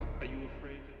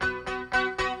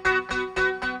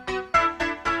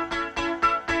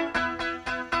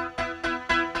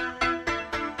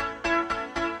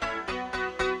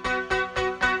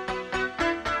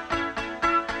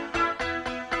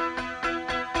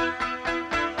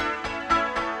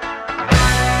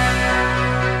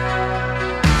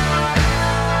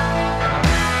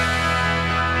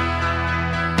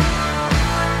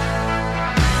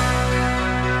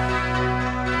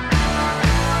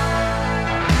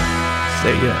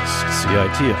Say yes to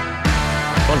CITL.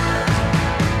 Fun times.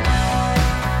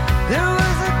 There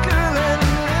was a girl I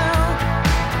knew.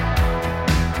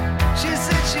 She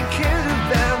said she cared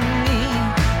about me.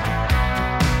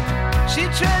 She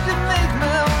tried to make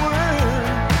my world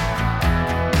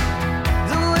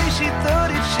the way she thought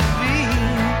it should be.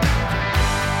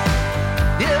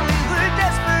 Yeah, we were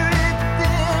desperate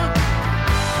then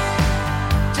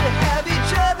to have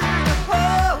each other to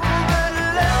hold, but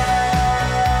love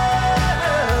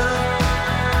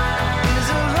is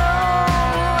a long,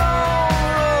 long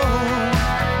road.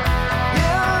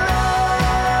 Yeah, love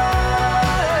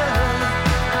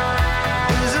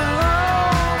is a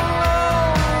long,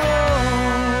 long road.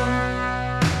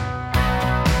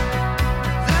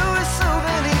 There were so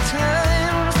many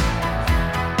times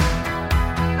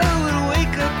I would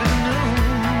wake up at noon,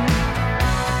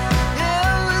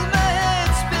 yeah, with my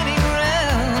head spinning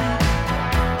round.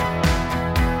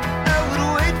 I would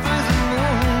wait for the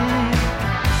moon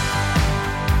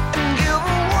and give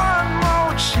her one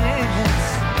more chance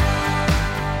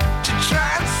to try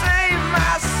and save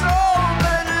my soul,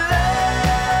 but love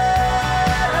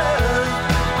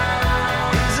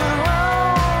is a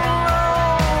long, long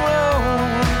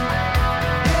road.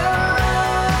 Yeah,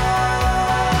 love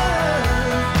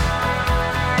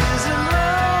is a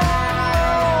long,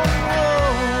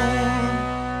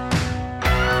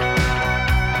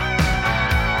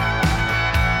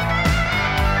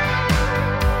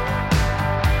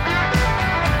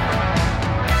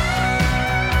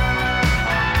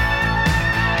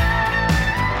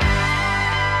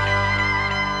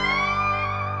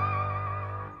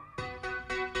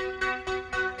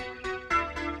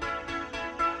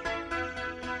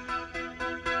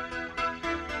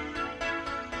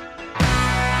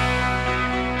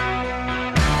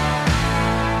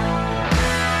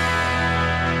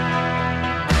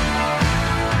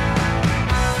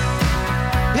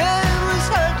 yeah, it was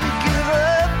hard to give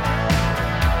up.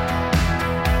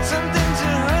 Some things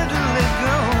are hard to let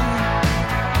go.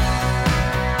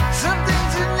 Some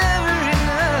things are never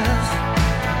enough.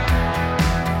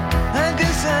 I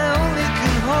guess I only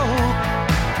can hope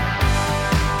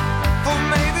for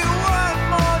maybe one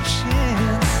more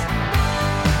chance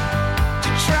to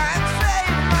try and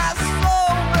save my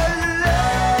soul, but love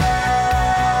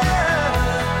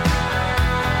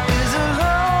is a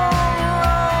long,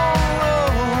 long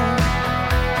road.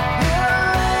 Yeah,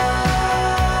 love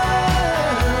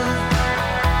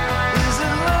is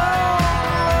a long,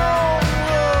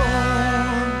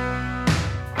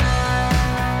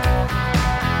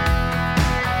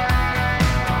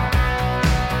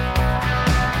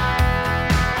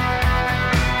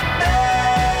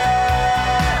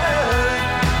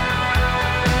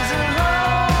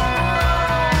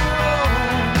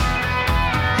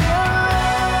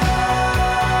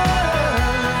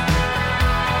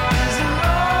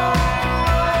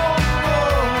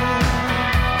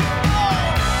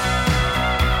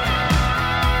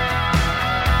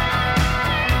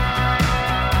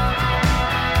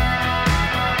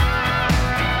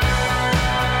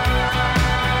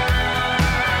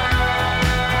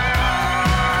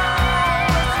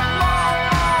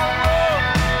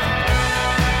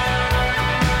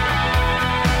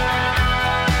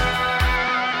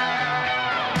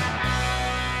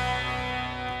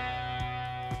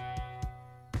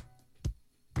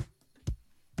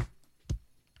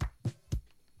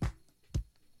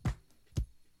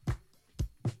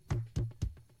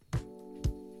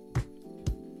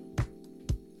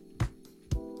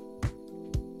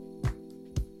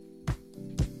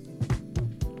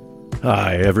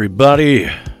 Hi, everybody.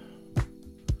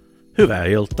 Hyvää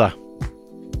ilta.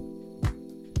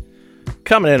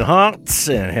 Coming in hot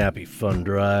and happy fun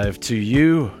drive to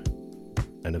you,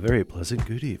 and a very pleasant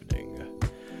good evening,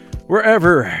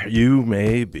 wherever you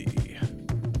may be.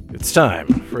 It's time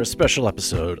for a special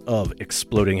episode of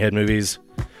Exploding Head Movies,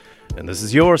 and this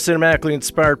is your cinematically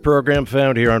inspired program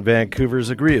found here on Vancouver's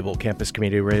agreeable campus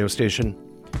community radio station,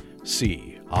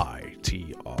 CITR,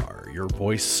 your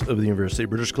voice of the University of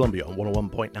British Columbia on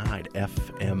 101.9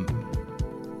 FM.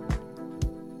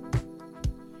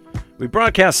 We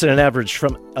broadcast at an average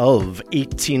of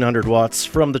 1,800 watts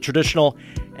from the traditional,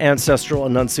 ancestral,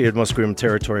 enunciated Musqueam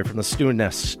territory from the Stew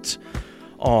Nest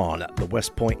on the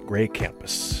West Point Grey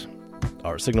campus.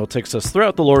 Our signal takes us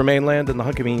throughout the Lower Mainland and the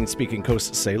Hunkaminam-speaking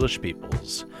Coast Salish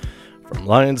peoples. From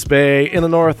Lions Bay in the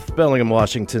north, Bellingham,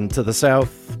 Washington to the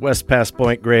south, west past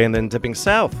Point Grey, and then dipping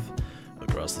south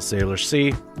across the Salish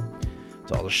Sea.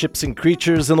 To all the ships and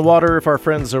creatures in the water, if our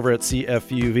friends over at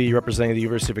CFUV representing the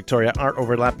University of Victoria aren't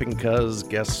overlapping, because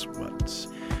guess what?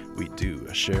 We do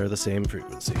share the same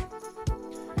frequency.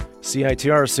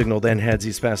 CITR signal then heads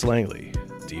east past Langley,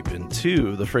 deep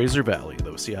into the Fraser Valley,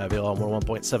 though CIVL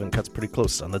 101.7 cuts pretty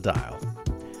close on the dial.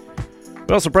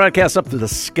 We also broadcast up to the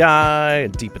sky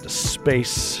and deep into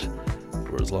space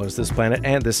for as long as this planet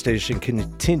and this station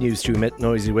continues to emit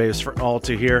noisy waves for all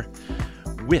to hear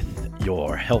with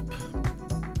your help.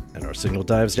 And our signal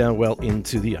dives down well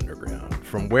into the underground,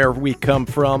 from where we come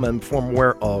from and from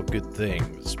where all good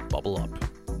things bubble up.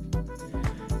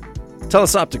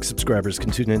 Telesoptic subscribers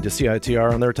can tune into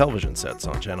CITR on their television sets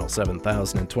on channel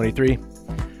 7023.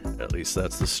 At least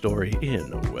that's the story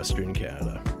in Western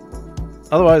Canada.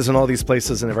 Otherwise, in all these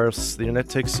places and everywhere else the internet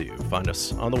takes you, find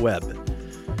us on the web.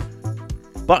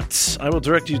 But I will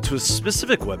direct you to a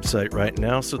specific website right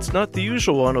now, so it's not the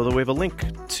usual one, although we have a link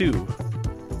to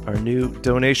our new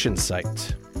donation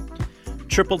site.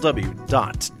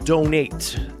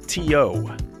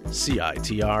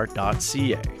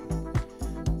 www.donatecitr.ca.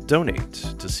 Donate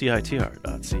to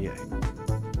CITR.ca.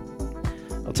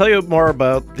 I'll tell you more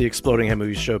about the Exploding Head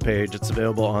Movies show page. It's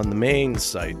available on the main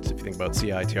site if you think about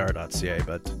CITR.ca,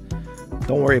 but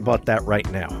don't worry about that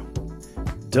right now.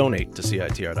 Donate to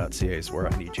CITR.ca is where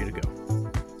I need you to go.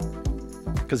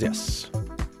 Because yes,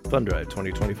 Fund Drive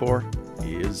 2024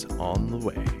 is on the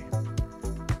way.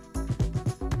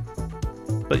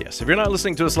 But yes, if you're not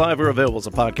listening to us live, we're available as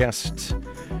a podcast.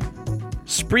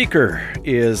 Spreaker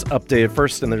is updated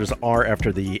first, and there's an R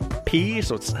after the P,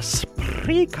 so it's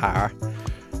Spreaker.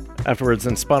 Afterwards,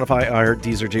 in Spotify, iHeart,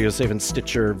 Deezer, GeoSafe, and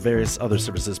Stitcher, various other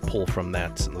services pull from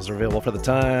that. And those are available for the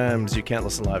times you can't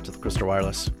listen live to the Crystal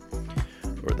Wireless,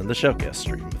 or then the Shoutcast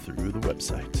stream through the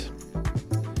website.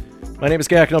 My name is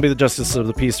Gak, and I'll be the Justice of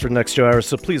the Peace for the next 2 hours,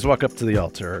 so please walk up to the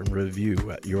altar and review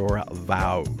your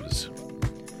vows.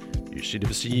 You should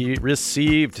have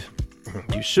received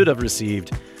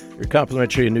your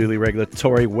complimentary and newly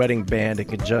regulatory wedding band in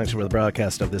conjunction with the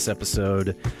broadcast of this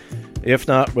episode. If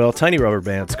not, well, tiny rubber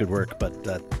bands could work, but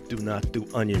do not do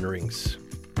onion rings.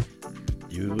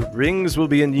 Rings will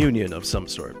be in union of some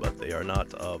sort, but they are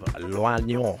not of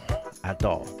l'oignon at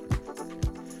all.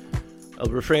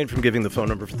 I'll refrain from giving the phone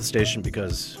number for the station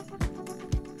because,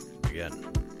 again,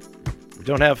 we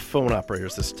don't have phone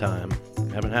operators this time.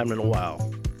 Haven't had them in a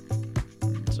while.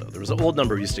 So there was an old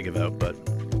number we used to give out, but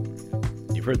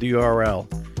you've heard the URL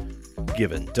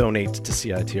given. Donate to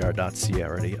CITR.ca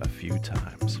already a few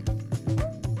times.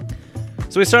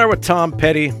 So we start with Tom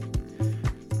Petty,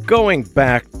 going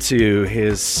back to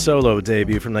his solo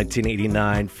debut from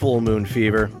 1989, Full Moon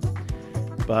Fever.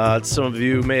 But some of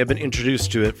you may have been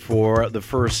introduced to it for the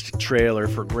first trailer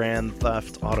for Grand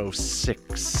Theft Auto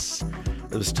 6.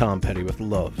 It was Tom Petty with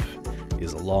Love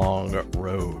is a Long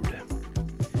Road.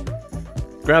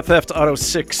 Grand Theft Auto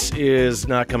 6 is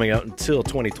not coming out until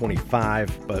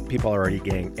 2025, but people are already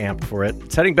getting amped for it.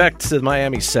 It's heading back to the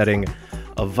Miami setting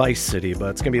of Vice City, but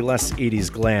it's going to be less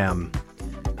 80s glam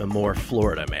and more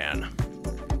Florida man.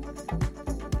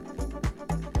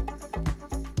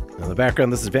 In the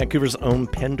background, this is Vancouver's own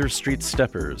Pender Street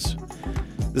Steppers.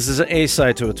 This is an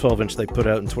A-side to a 12-inch they put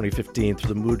out in 2015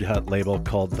 through the Mood Hut label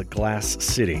called The Glass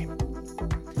City.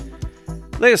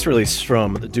 Latest release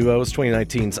from the duo is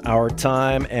 2019's Our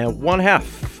Time, and one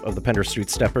half of the Pender Street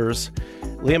Steppers,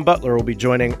 Liam Butler, will be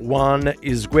joining Juan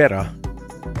Izguera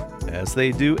as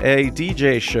they do a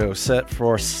DJ show set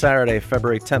for Saturday,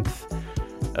 February 10th,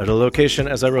 at a location,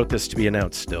 as I wrote this, to be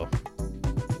announced still.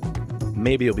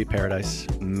 Maybe it'll be Paradise,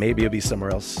 maybe it'll be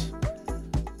somewhere else.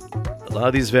 A lot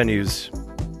of these venues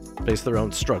face their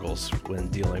own struggles when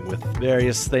dealing with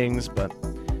various things, but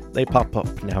they pop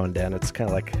up now and then. It's kind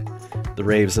of like the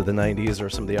raves of the 90s or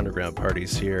some of the underground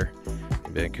parties here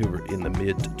in Vancouver in the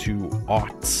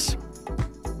mid-to-aughts.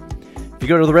 If you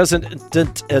go to the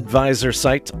Resident Advisor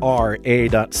site,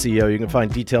 ra.co, you can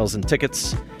find details and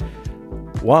tickets.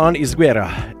 Juan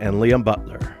Izguera and Liam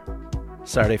Butler.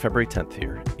 Saturday, February 10th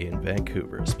here in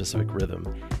Vancouver. Specific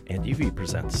Rhythm and UV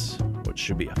presents what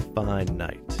should be a fine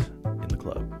night in the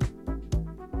club.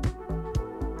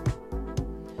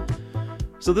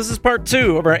 So this is part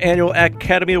 2 of our annual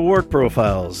Academy Award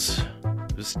profiles.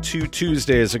 It was 2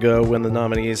 Tuesdays ago when the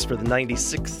nominees for the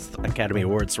 96th Academy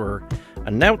Awards were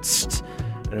announced,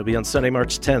 and it'll be on Sunday,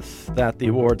 March 10th that the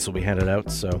awards will be handed out.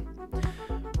 So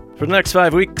for the next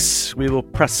 5 weeks, we will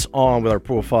press on with our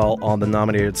profile on the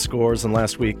nominated scores. And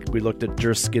last week, we looked at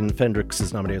Jerskin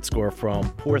Fendrix's nominated score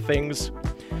from Poor Things.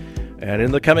 And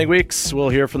in the coming weeks, we'll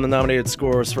hear from the nominated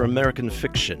scores for American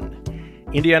Fiction,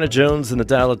 Indiana Jones and the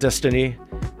Dial of Destiny,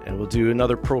 and we'll do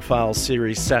another profile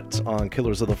series set on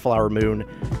Killers of the Flower Moon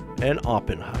and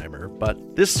Oppenheimer.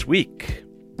 But this week,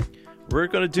 we're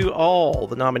going to do all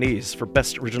the nominees for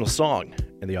Best Original Song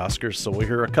in the Oscars. So we'll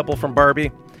hear a couple from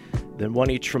Barbie, then one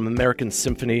each from American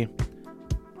Symphony,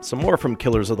 some more from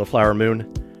Killers of the Flower Moon,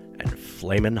 and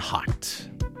Flamin' Hot.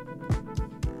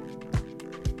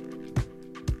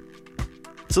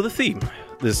 So the theme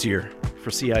this year for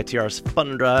CITR's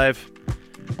Fun Drive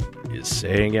is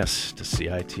saying yes to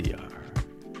CITR.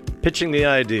 Pitching the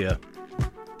idea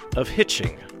of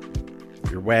hitching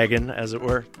your wagon, as it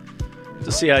were, to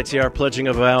CITR, pledging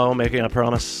a vow, making a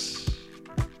promise.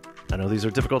 I know these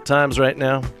are difficult times right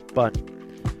now, but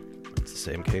it's the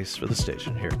same case for the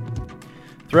station here.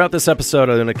 Throughout this episode,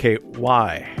 I'll indicate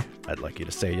why I'd like you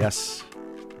to say yes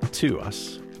to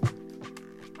us.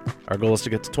 Our goal is to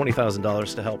get to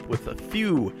 $20,000 to help with a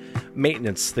few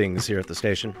maintenance things here at the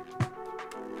station.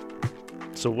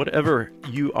 So whatever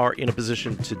you are in a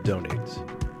position to donate,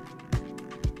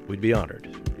 we'd be honored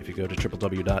if you go to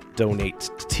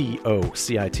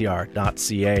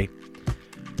www.donate.tocitr.ca.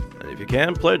 And if you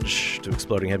can, pledge to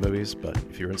Exploding Head Movies. But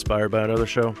if you're inspired by another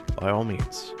show, by all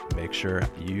means, make sure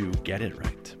you get it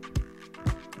right.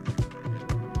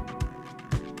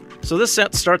 So this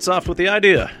set starts off with the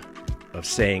idea of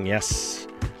saying yes.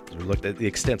 As we looked at the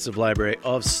extensive library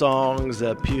of songs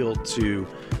that appeal to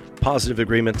positive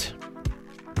agreement.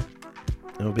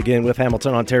 And we'll begin with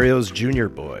Hamilton, Ontario's Junior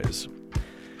Boys.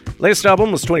 Latest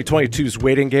album was 2022's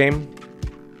Waiting Game,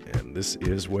 and this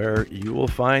is where you will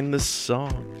find this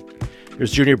song.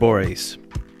 Here's Junior Boys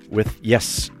with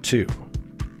Yes To.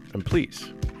 And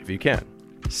please, if you can,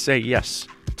 say yes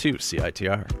to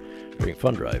CITR during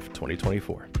Fun Drive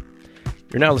 2024.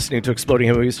 You're now listening to Exploding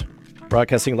Head Movies,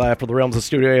 broadcasting live from the realms of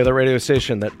Studio A, the radio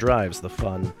station that drives the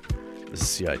fun. This is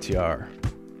CITR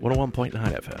 101.9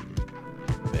 FM,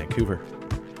 Vancouver.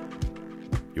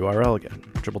 URL again,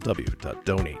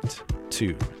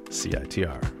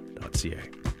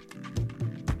 www.donate.tocitr.ca.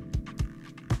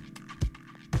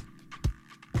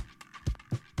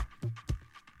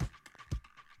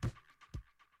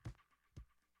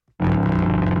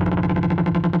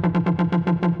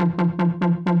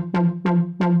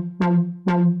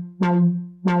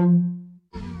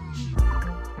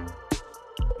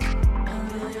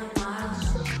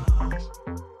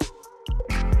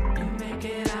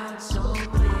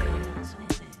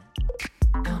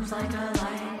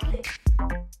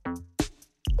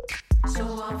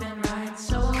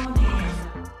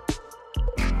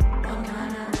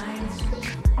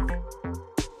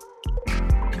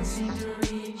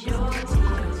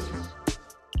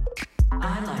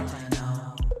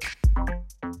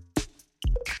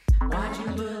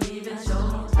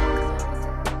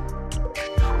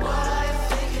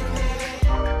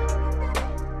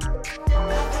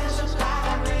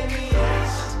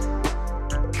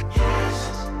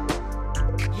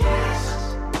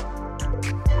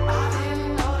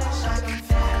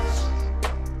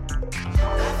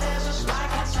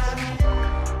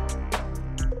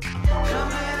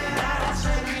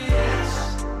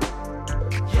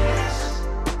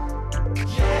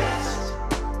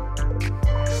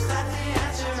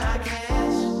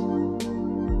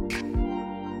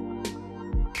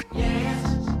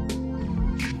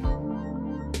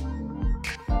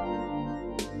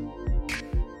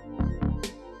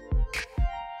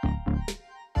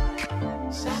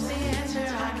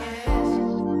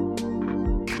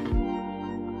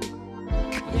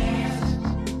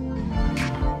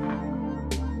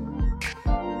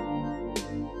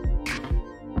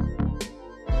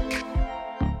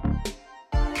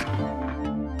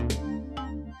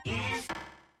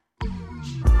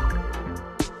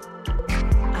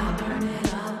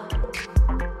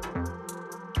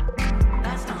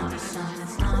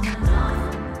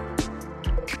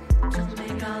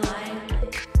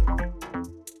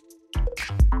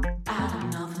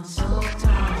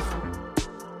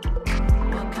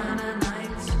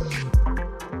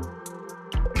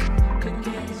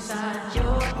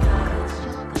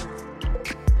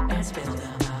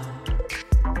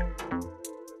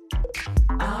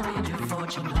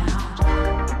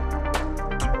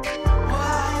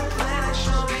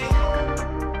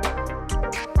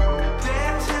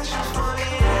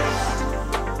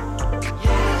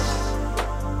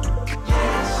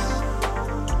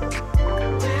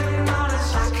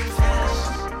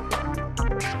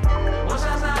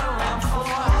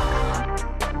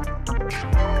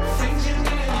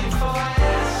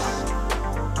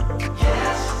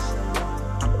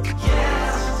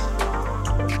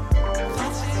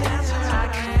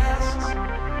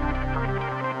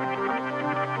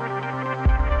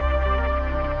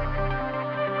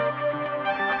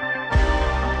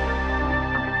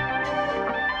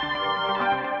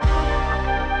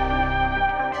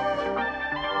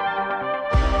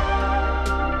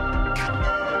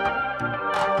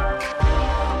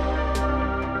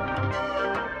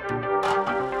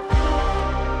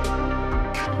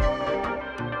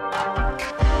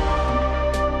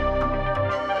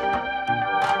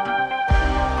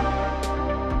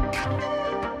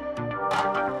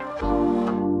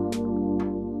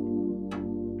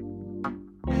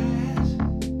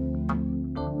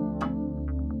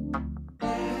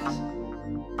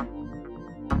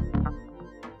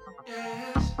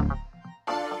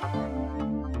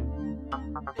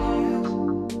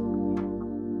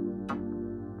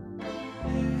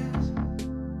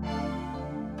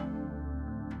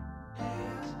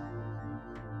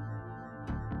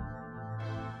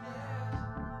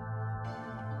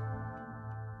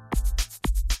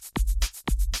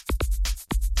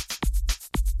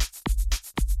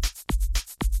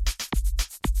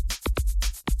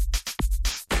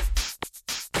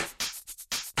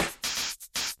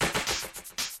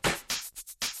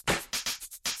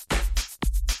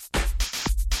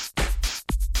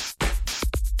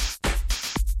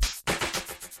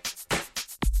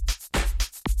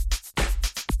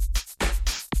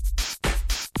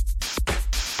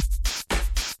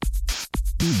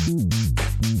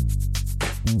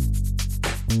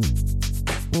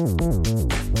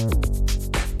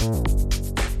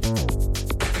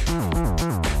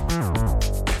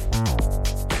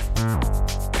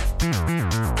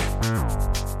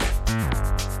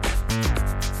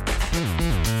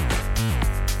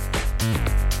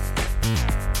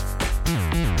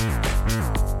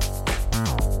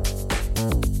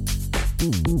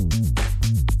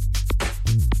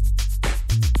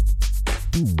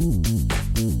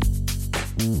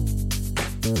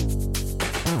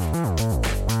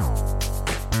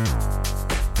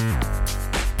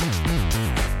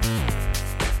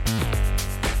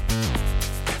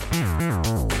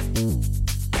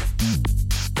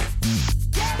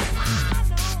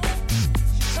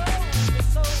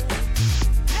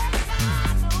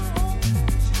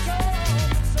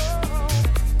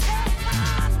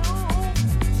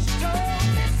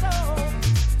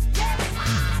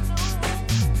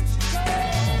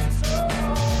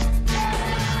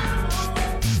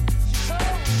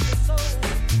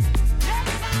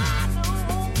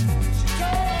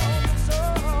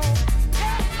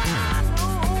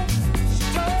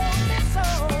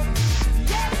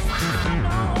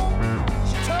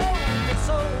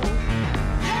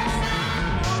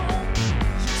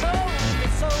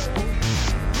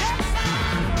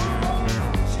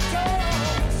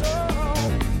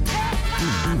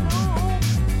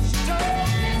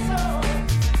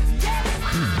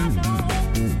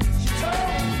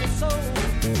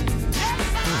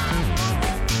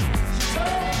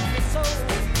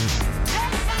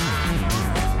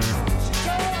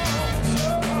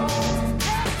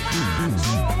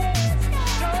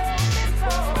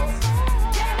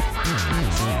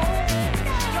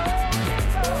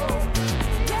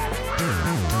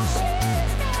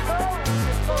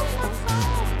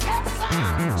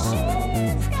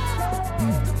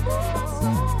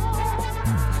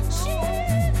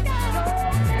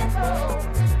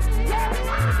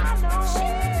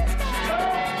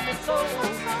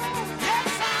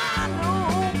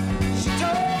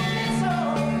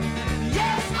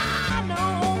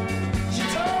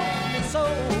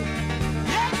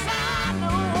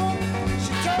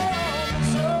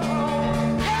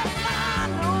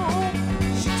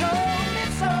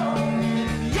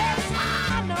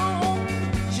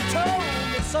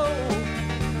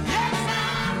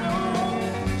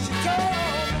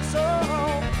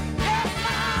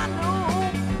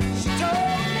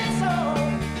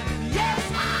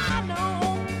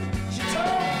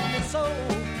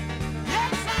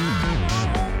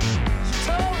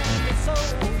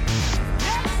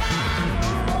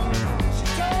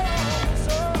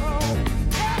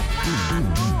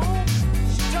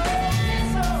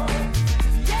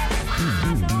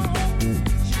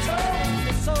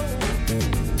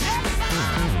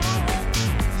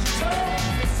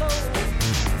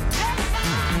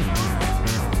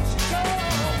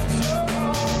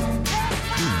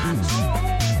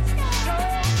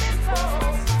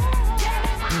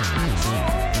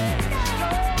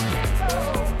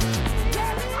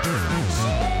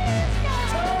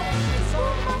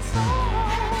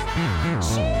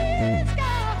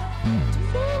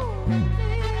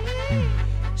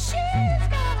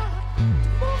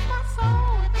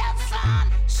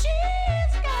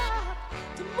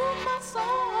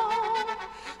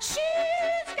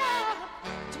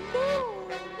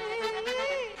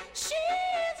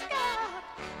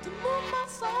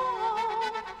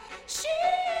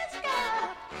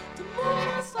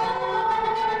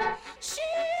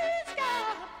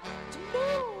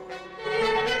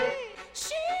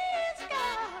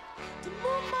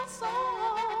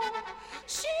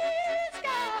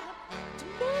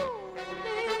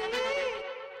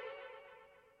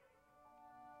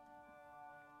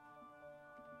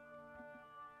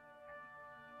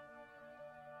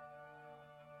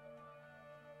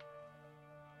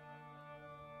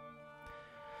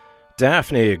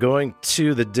 Daphne going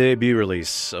to the debut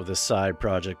release of the side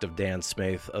project of Dan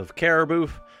Smaith of Caribou,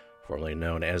 formerly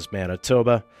known as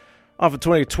Manitoba, off of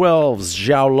 2012's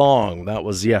Zhao Long. That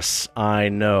was Yes, I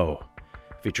Know,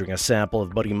 featuring a sample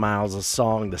of Buddy Miles'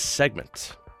 song The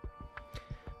Segment.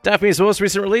 Daphne's most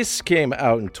recent release came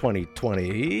out in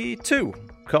 2022,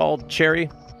 called Cherry.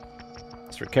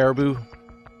 As for Caribou,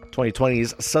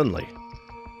 2020's Suddenly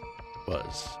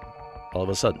was all of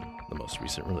a sudden the most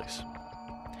recent release.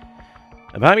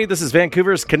 And behind me, this is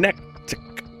Vancouver's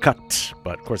Connect-Cut,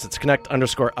 but of course it's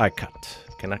Connect_I-Cut.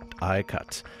 Connect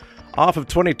I-Cut. Off of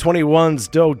 2021's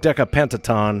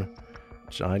Dodecapentaton,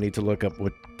 which I need to look up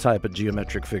what type of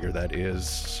geometric figure that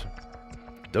is.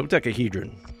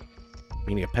 Dodecahedron,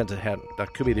 meaning a pentahedron.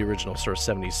 That could be the original sort of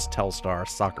 70s Telstar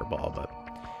soccer ball, but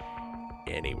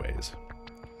anyways.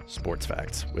 Sports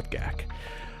Facts with Gak.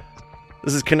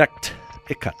 This is Connect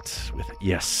Icut with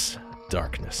Yes,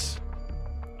 Darkness.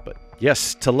 But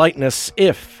yes to lightness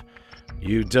if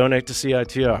you donate to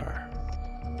CITR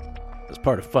as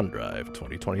part of Fund Drive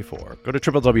 2024. Go to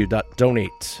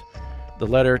www.donate, the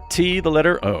letter T, the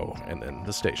letter O, and then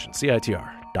the station,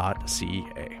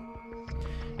 CITR.ca.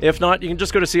 If not, you can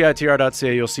just go to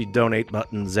CITR.ca. You'll see donate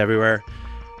buttons everywhere.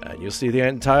 And you'll see the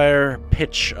entire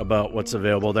pitch about what's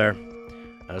available there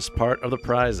as part of the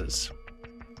prizes.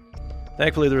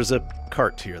 Thankfully, there's a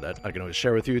cart here that I can always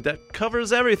share with you that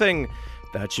covers everything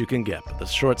that you can get. But the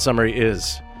short summary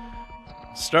is,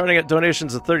 starting at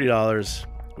donations of $30,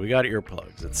 we got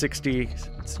earplugs. At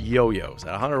 $60, it's yo-yos.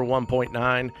 At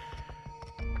 $101.9,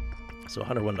 so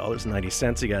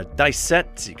 $101.90, you got a dice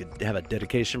set. You could have a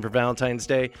dedication for Valentine's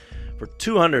Day. For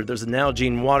 $200, there's a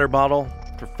Nalgene water bottle.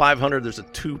 For $500, there's a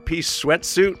 2-piece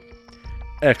sweatsuit.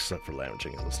 Excellent for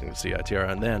lounging and listening to CITR.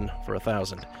 And then for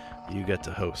 $1,000, you get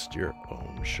to host your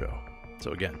own show.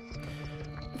 So again,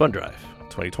 Fund Drive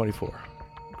 2024. Go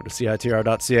to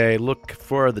CITR.ca, look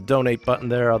for the donate button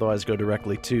there. Otherwise, go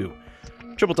directly to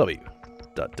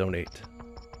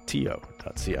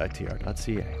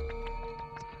www.donateto.citr.ca.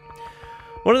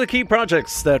 One of the key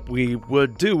projects that we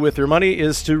would do with your money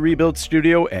is to rebuild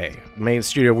Studio A. Main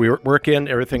studio we work in,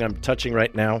 everything I'm touching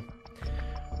right now,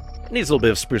 needs a little bit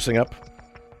of sprucing up.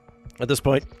 At this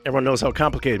point, everyone knows how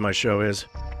complicated my show is.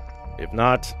 If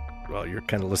not, well, you're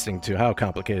kind of listening to how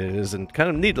complicated it is, and kind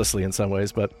of needlessly in some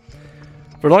ways, but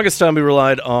for the longest time we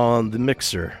relied on the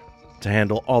mixer to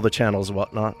handle all the channels and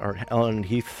whatnot. Our Alan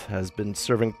Heath has been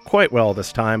serving quite well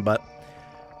this time, but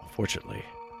unfortunately,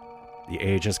 the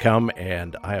age has come,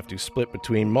 and I have to split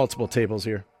between multiple tables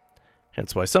here.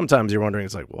 Hence why sometimes you're wondering,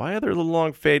 it's like, why are there little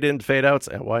long fade-in, fade-outs,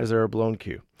 and why is there a blown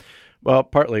cue? Well,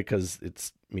 partly because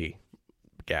it's me,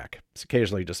 Gak. It's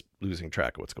occasionally just losing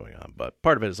track of what's going on, but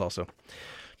part of it is also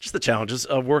just the challenges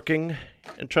of working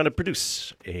and trying to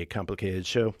produce a complicated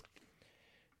show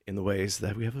in the ways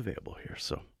that we have available here.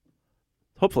 So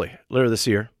hopefully, later this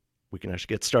year, we can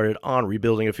actually get started on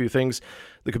rebuilding a few things.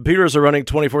 The computers are running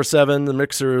 24/7. The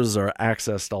mixers are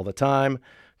accessed all the time.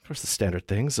 Of course, the standard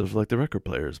things of like the record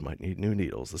players might need new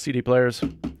needles. The CD players,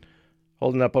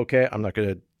 holding up okay. I'm not going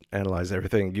to analyze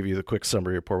everything and give you the quick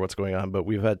summary report what's going on, but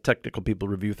we've had technical people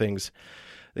review things.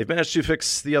 They've managed to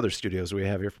fix the other studios we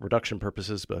have here for production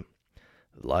purposes, but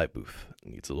the live booth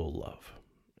needs a little love.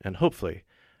 And hopefully,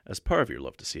 as part of your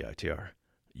love to CITR,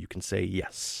 you can say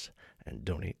yes and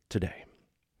donate today.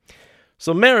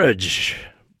 So marriage,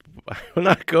 I will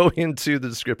not go into the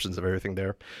descriptions of everything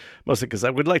there, mostly because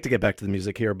I would like to get back to the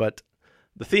music here, but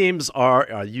the themes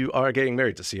are you are getting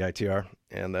married to CITR,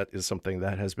 and that is something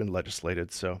that has been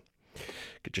legislated. So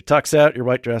get your tux out, your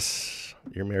white dress,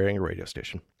 you're marrying a radio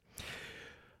station.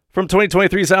 From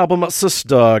 2023's album, Sus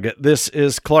Dog, this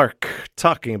is Clark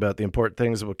talking about the important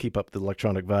things that will keep up the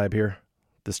electronic vibe here.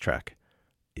 This track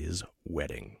is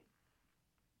Wedding.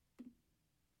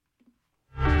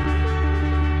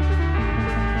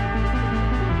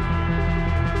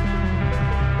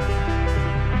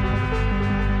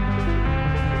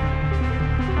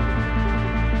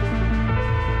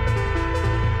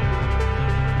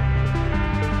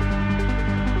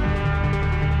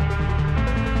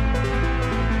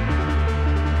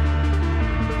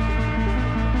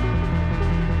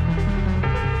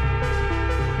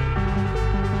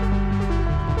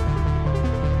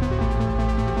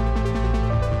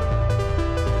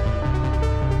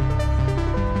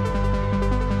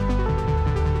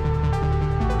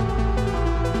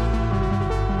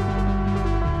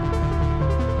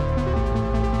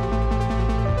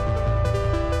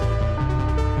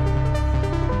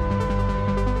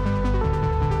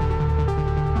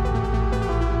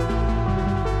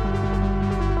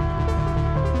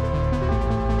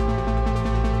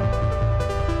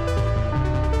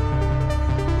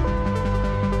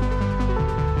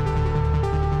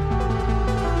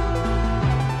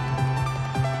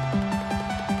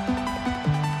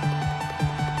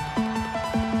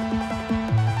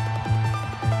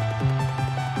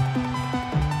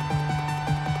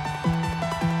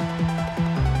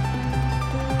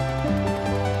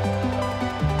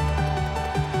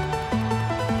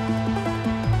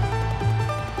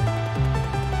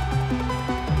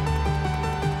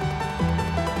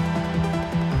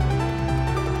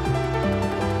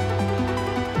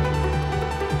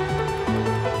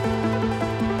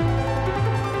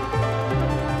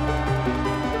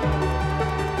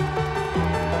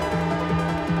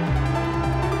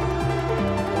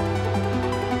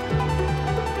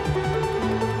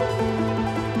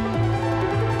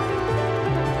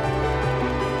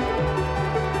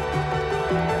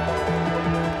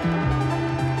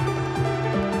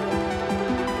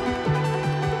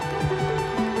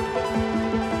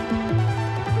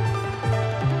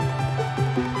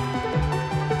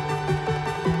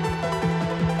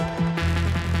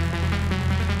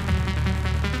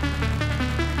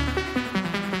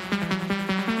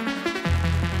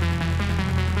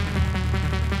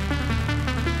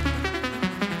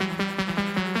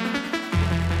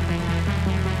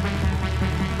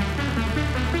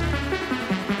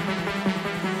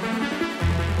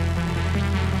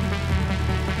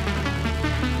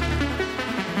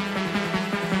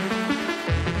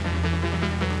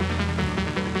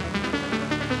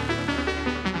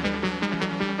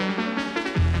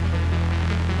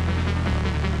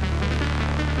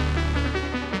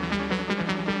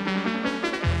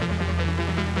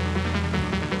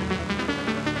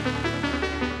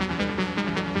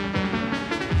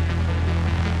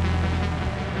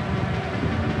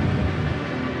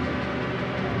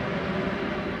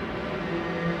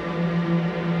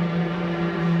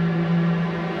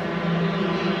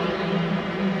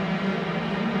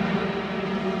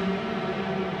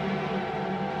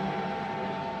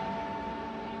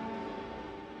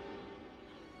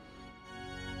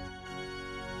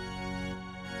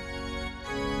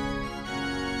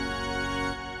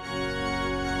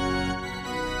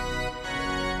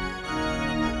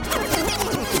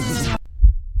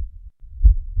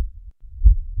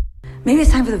 it's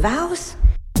time for the vows?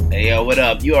 Hey yo, what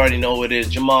up? You already know what it is.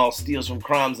 Jamal Steals from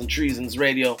Crimes and Treasons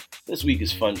Radio. This week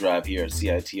is Fund Drive here at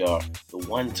CITR, the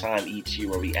one time each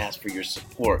year where we ask for your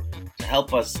support to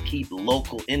help us keep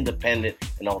local, independent,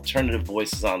 and alternative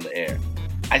voices on the air.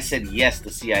 I said yes to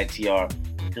CITR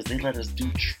because they let us do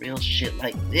trill shit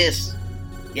like this.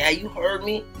 Yeah, you heard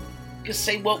me. We can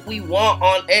say what we want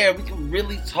on air. We can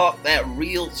really talk that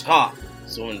real talk.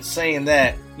 So in saying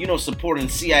that, you know supporting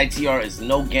CITR is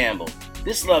no gamble.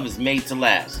 This love is made to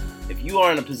last. If you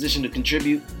are in a position to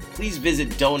contribute, please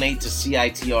visit donate to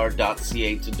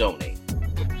CITR.ca to donate.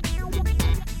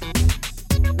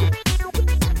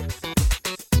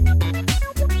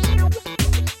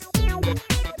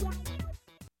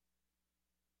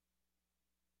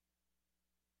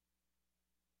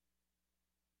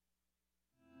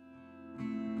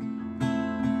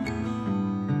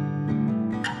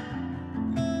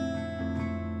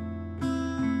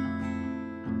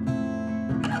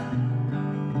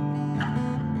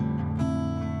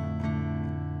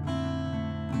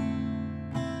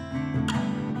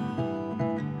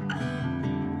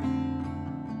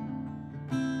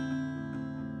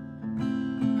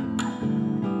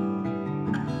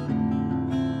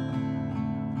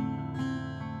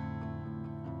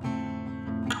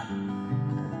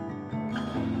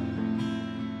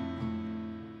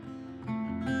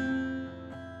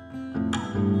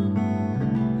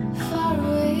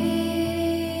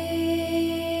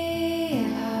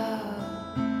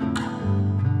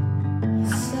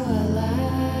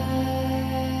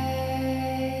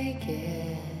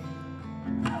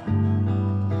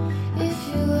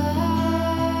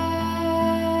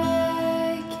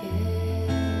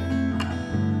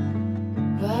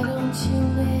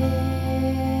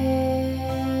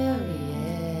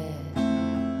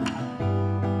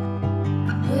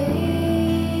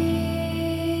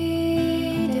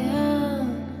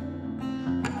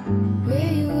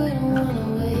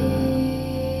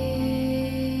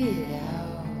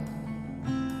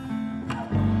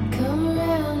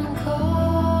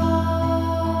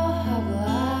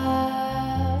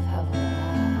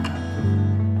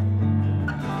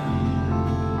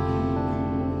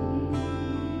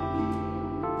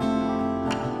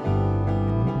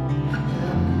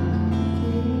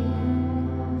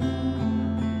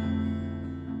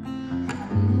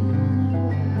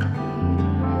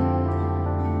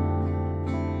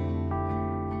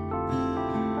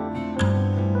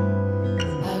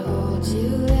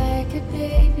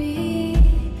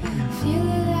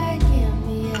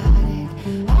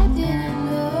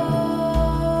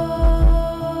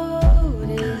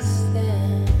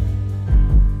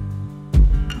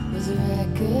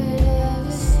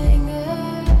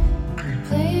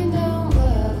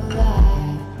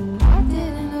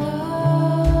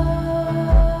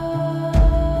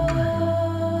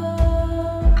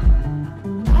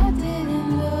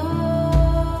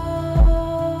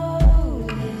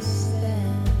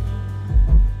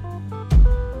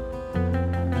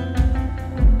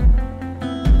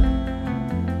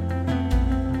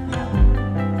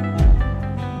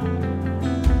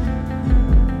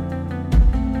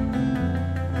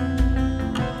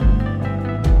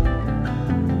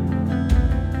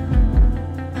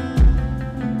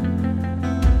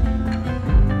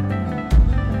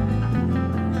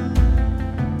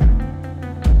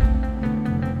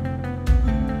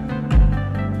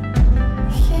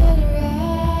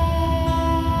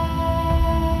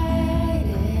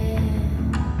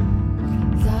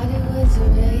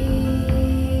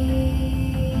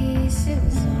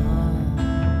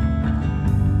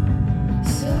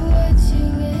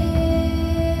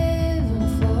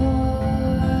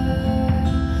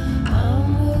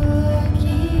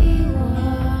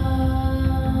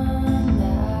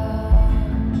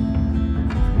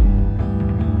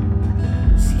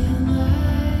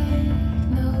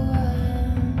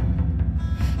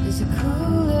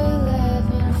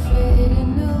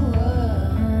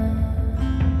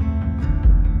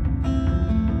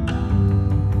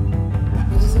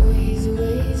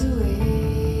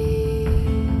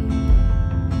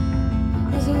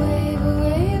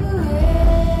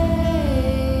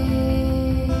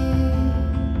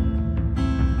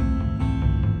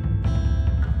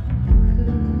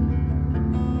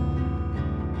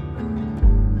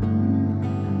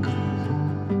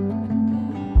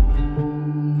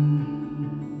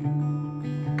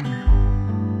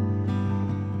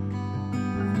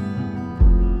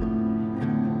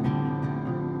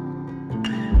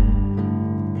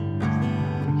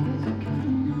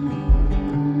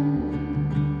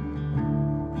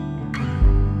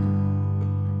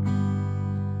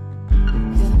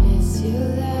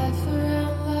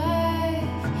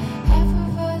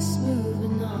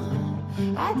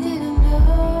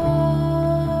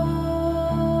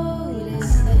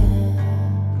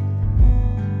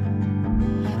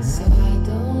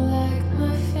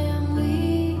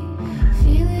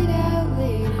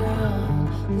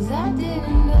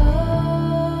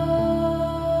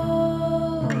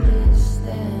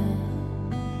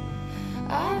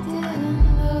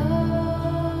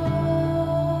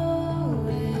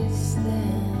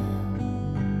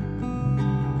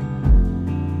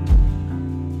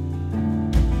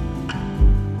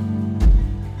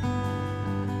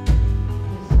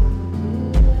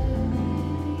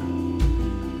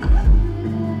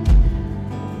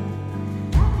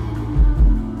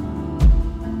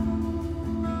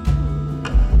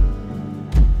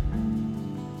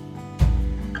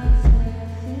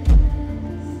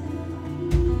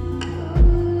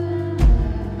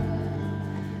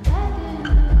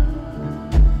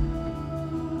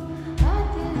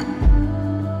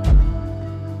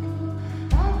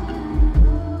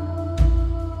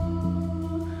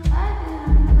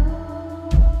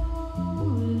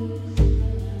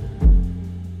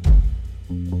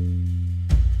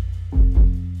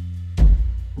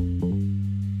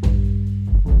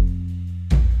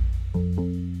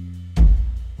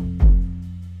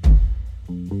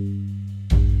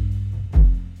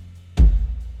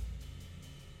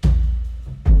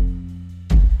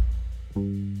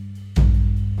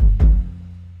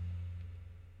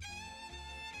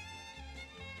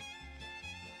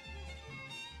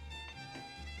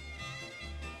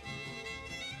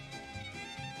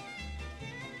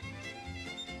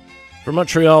 From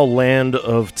Montreal, Land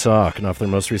of Talk, and off their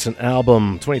most recent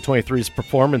album, 2023's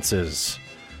Performances.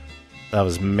 That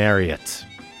was Marriott.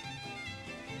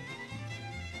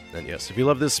 And yes, if you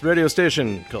love this radio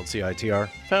station called CITR,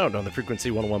 found on the frequency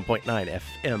 101.9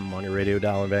 FM on your radio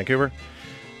dial in Vancouver,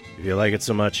 if you like it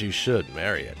so much, you should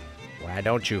marry it. Why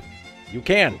don't you? You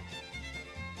can.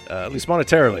 At least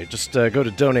monetarily. Just go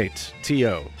to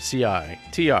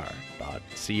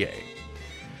donate.tocitr.ca.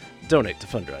 Donate to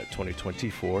Fund Drive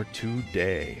 2024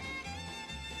 today.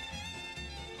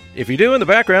 If you do, in the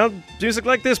background, music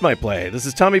like this might play. This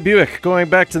is Tommy Buick going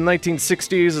back to the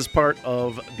 1960s as part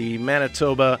of the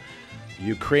Manitoba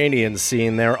Ukrainian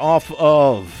scene there off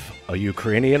of A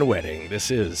Ukrainian Wedding.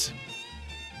 This is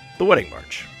The Wedding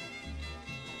March.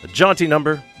 A jaunty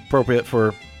number, appropriate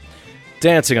for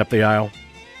dancing up the aisle.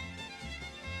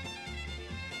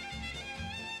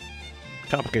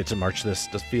 Complicated to march this.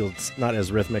 Just feels not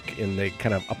as rhythmic in the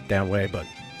kind of up-down way, but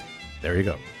there you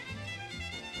go.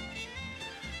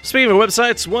 Speaking of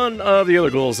websites, one of the other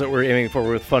goals that we're aiming for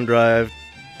with Fund Drive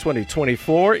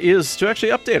 2024 is to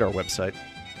actually update our website.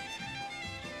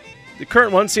 The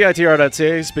current one,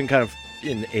 CITR.ca, has been kind of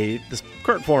in this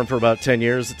current form for about 10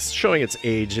 years. It's showing its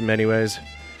age in many ways.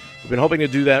 We've been hoping to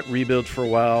do that rebuild for a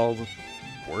while.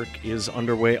 Work is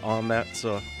underway on that,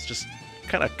 so it's just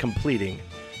kind of completing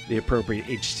the appropriate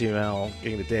HTML,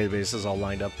 getting the databases all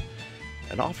lined up,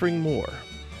 and offering more.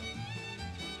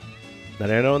 And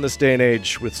I know in this day and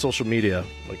age with social media,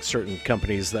 like certain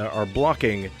companies that are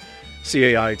blocking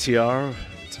CAITR,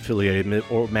 its affiliated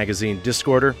magazine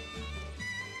Discorder,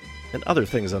 and other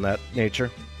things on that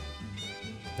nature,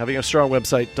 having a strong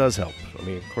website does help. I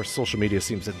mean, of course, social media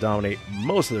seems to dominate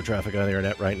most of the traffic on the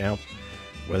internet right now,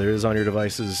 whether it is on your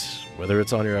devices, whether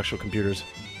it's on your actual computers.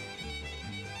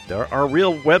 There are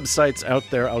real websites out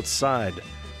there outside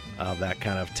of that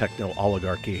kind of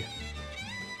techno-oligarchy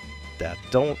that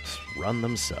don't run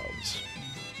themselves.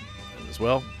 And as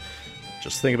well,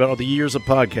 just think about all the years of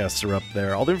podcasts are up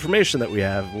there. All the information that we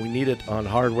have, we need it on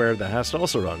hardware that has to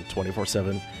also run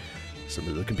 24/7. Some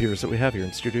of the computers that we have here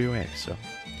in Studio A. So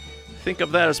think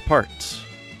of that as part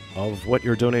of what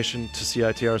your donation to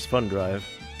CITR's Fund Drive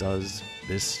does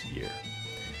this year.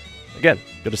 Again,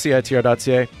 go to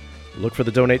CITR.ca. Look for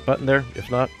the donate button there. If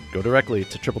not, go directly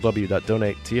to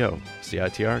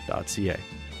www.donate.tocitr.ca.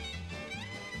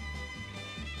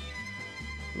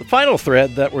 The final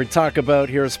thread that we talk about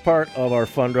here as part of our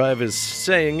Fund Drive is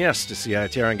saying yes to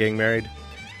CITR and getting married.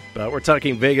 But we're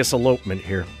talking Vegas elopement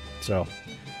here. So,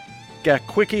 get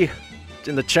quickie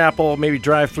in the chapel, maybe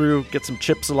drive through, get some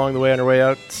chips along the way on our way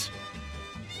out,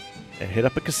 and hit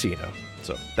up a casino.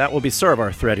 So, that will be sort of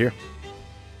our thread here.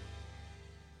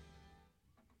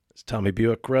 Tommy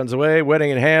Buick runs away,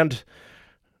 wedding in hand.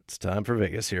 It's time for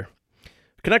Vegas here.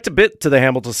 Connect a bit to the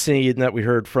Hamilton scene that we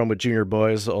heard from with Junior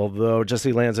Boys, although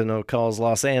Jessie Lanzano calls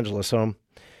Los Angeles home.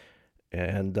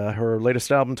 And her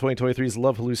latest album, 2023's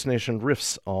Love Hallucination,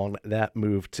 riffs on that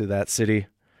move to that city.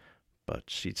 But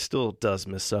she still does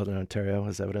miss Southern Ontario,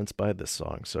 as evidenced by this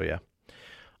song. So yeah,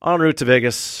 en route to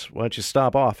Vegas, why don't you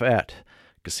stop off at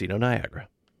Casino Niagara.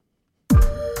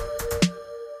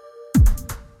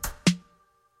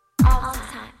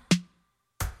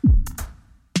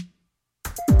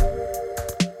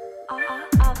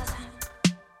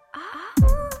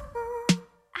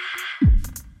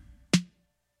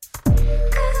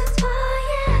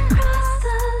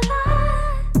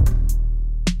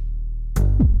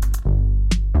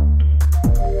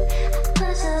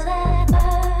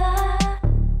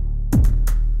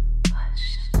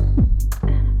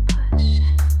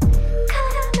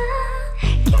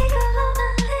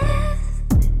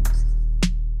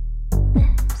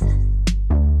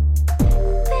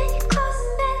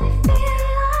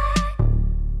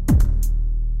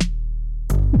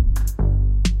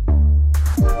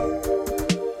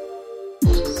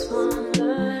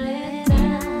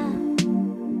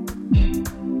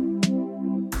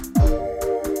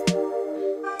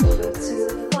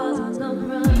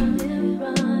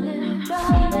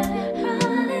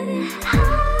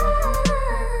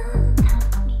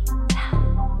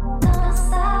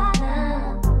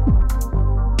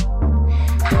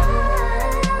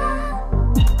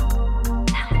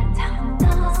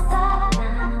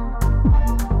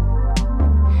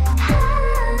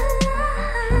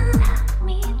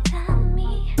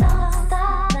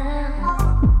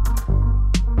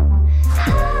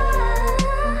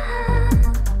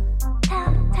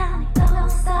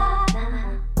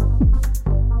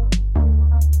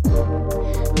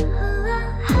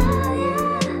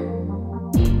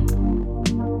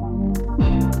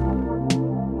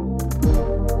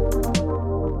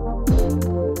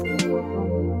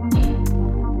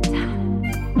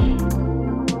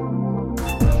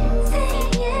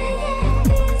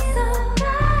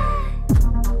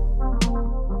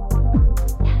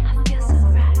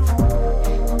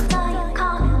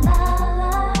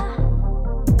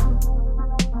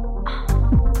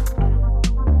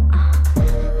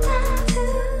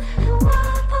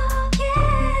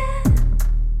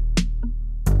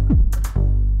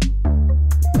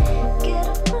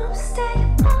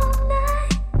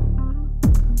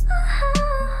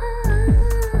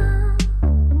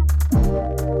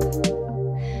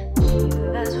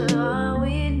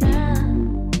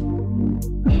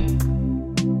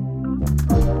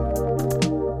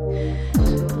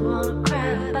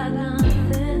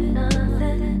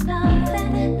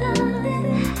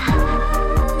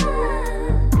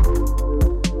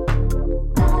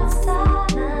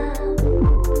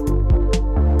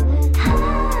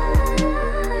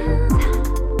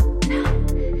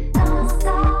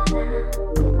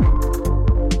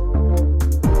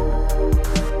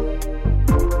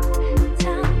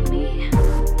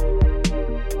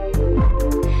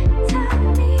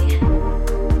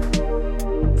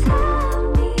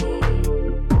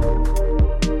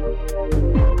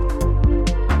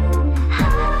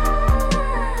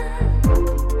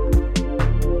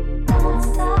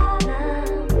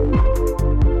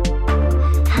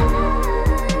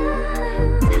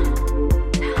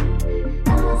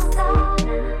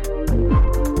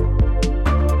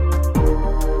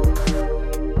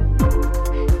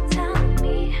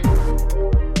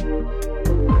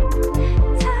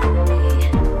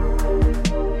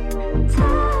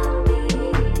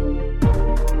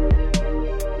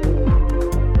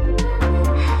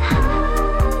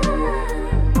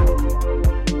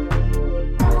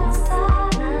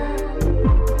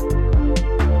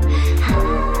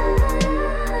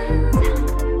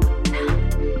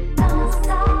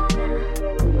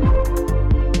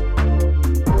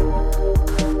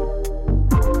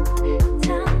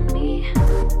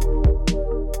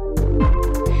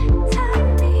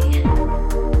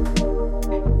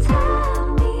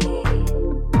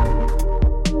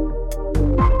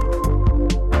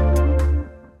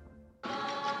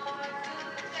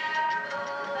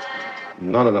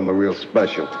 none of them are real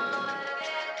special.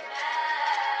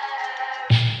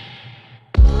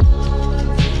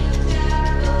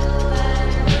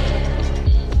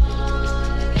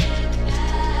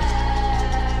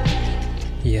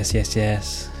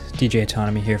 Yes. DJ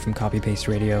Autonomy here from Copy Paste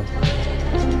Radio.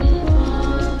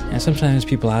 And sometimes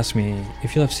people ask me,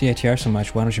 if you love CITR so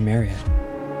much, why don't you marry it?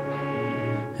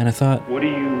 And I thought, what are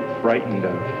you frightened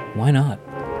of? Why not?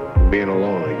 Being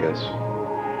alone, I guess.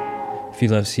 If you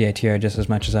love CITR just as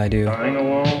much as I do, Dying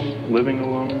alone? Living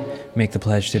alone? make the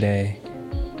pledge today.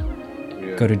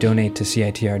 Yeah. Go to donate to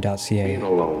CITR.ca. Being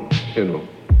alone, you know.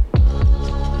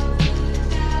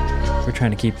 We're trying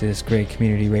to keep this great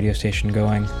community radio station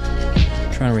going.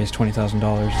 Trying to raise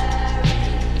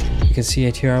 $20,000. Because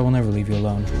CITR will never leave you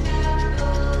alone.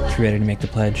 If you're ready to make the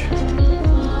pledge,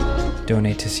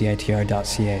 donate to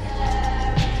CITR.ca.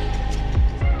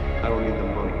 I don't need the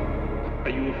money. Are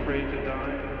you afraid to die?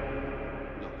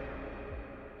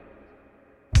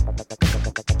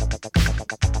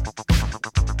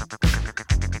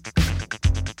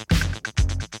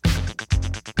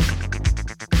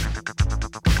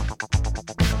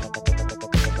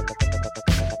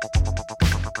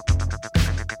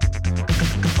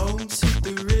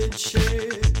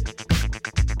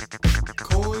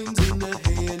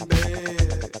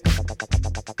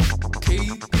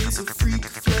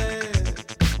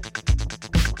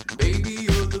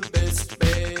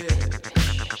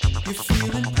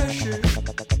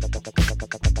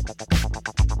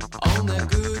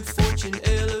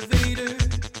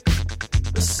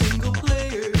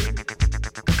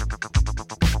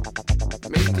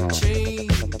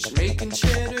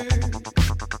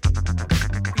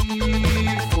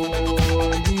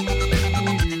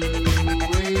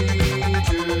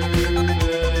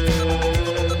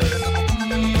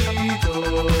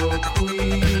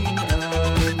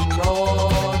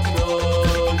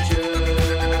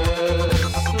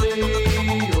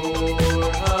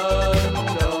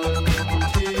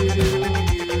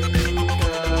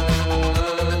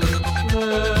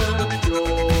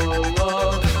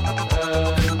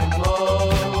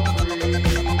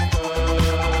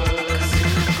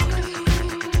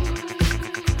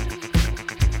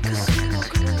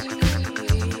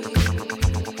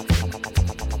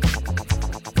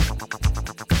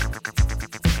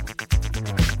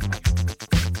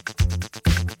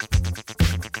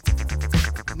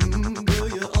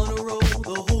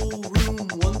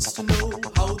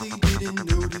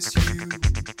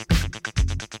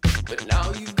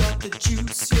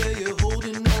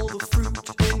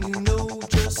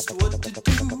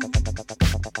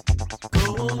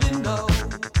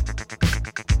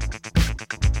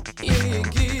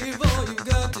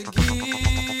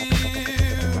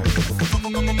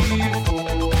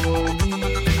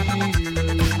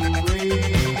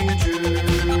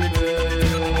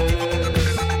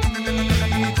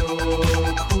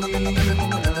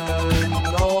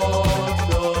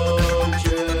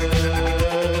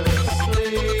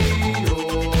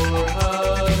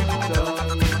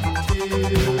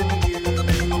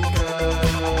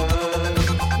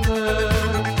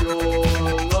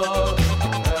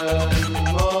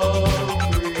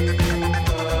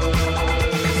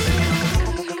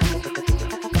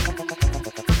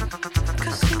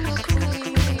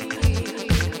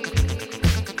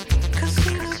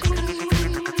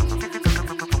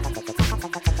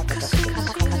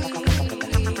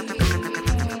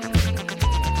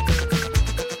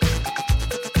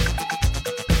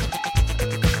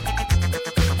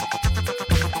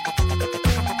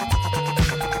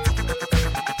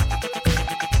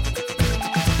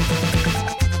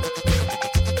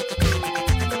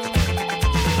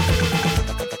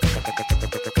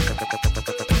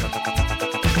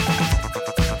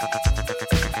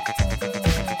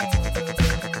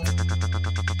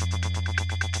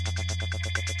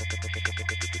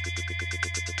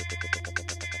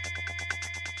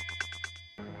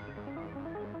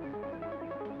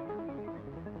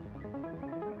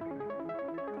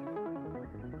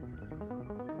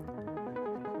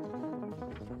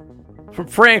 From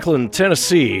Franklin,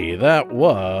 Tennessee, that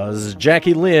was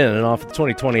Jackie Lynn, and off the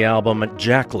 2020 album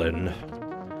Jacqueline,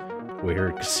 we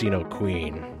heard Casino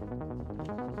Queen.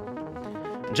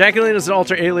 Jackie Lynn is an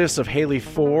alter alias of Haley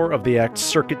 4 of the act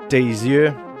Circuit des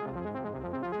Yeux,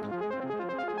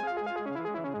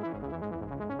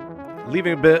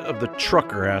 leaving a bit of the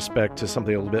trucker aspect to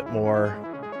something a little bit more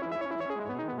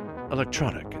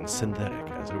electronic and synthetic,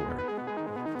 as it were.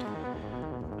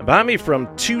 Behind me from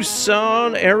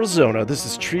Tucson, Arizona, this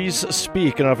is Trees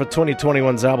Speak, and off of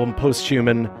 2021's album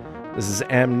Posthuman, this is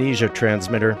Amnesia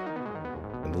Transmitter.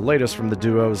 And the latest from the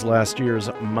duo is last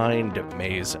year's Mind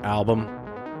Maze album.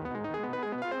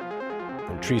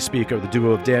 From Tree Speak are the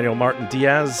duo of Daniel Martin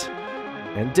Diaz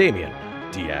and Damian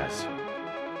Diaz.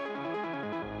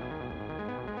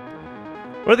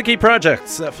 One of the key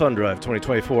projects that Fund Drive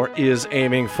 2024 is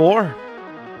aiming for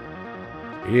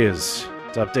is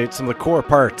to update some of the core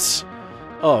parts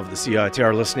of the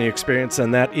CITR listening experience,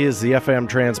 and that is the FM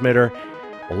transmitter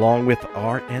along with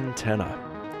our antenna.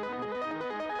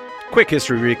 Quick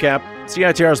history recap.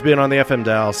 CITR has been on the FM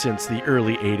dial since the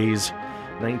early 80s,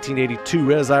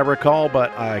 1982 as I recall,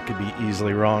 but I could be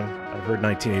easily wrong. I've heard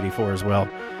 1984 as well.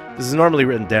 This is normally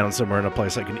written down somewhere in a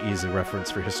place I can easily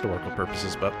reference for historical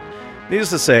purposes, but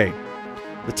needless to say,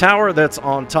 the tower that's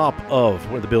on top of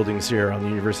one of the buildings here on the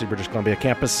University of British Columbia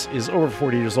campus is over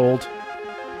 40 years old,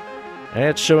 and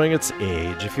it's showing its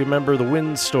age. If you remember the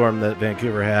windstorm that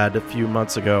Vancouver had a few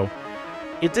months ago,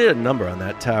 it did a number on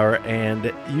that tower,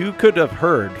 and you could have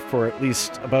heard for at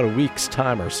least about a week's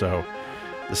time or so.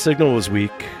 The signal was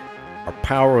weak, our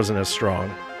power wasn't as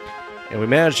strong, and we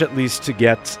managed at least to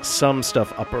get some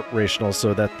stuff operational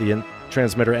so that the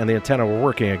transmitter and the antenna were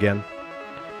working again.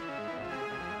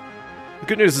 The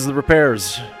good news is the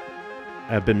repairs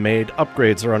have been made,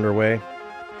 upgrades are underway,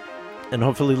 and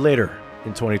hopefully later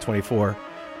in 2024,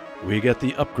 we get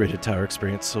the upgraded tower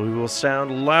experience, so we will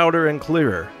sound louder and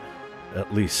clearer,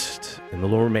 at least in the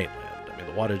lower mainland. I mean,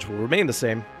 the wattage will remain the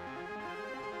same,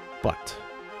 but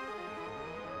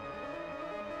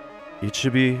it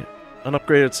should be an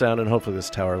upgraded sound, and hopefully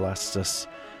this tower lasts us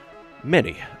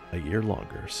many a year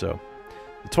longer. So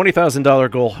the $20,000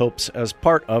 goal helps as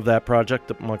part of that project,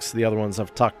 amongst the other ones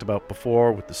I've talked about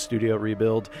before, with the studio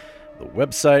rebuild, the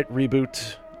website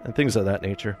reboot, and things of that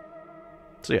nature.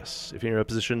 So yes, if you're in a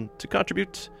position to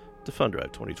contribute to Fund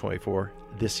Drive 2024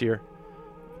 this year,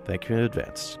 thank you in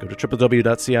advance. Go to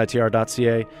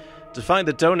www.citr.ca to find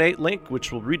the donate link,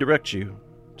 which will redirect you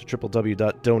to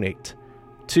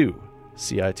www.donate.citr.ca.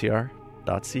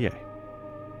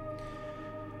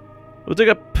 We'll dig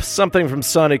up something from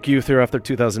Sonic Youth here off their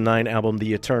 2009 album,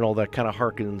 The Eternal, that kind of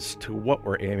harkens to what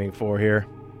we're aiming for here.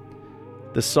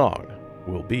 This song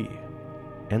will be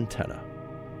Antenna.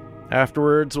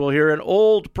 Afterwards, we'll hear an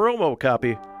old promo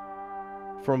copy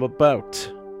from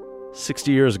about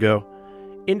 60 years ago,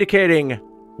 indicating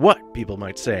what people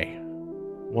might say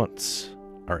once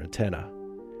our antenna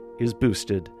is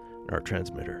boosted and our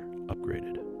transmitter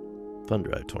upgraded. Fund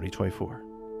Drive 2024.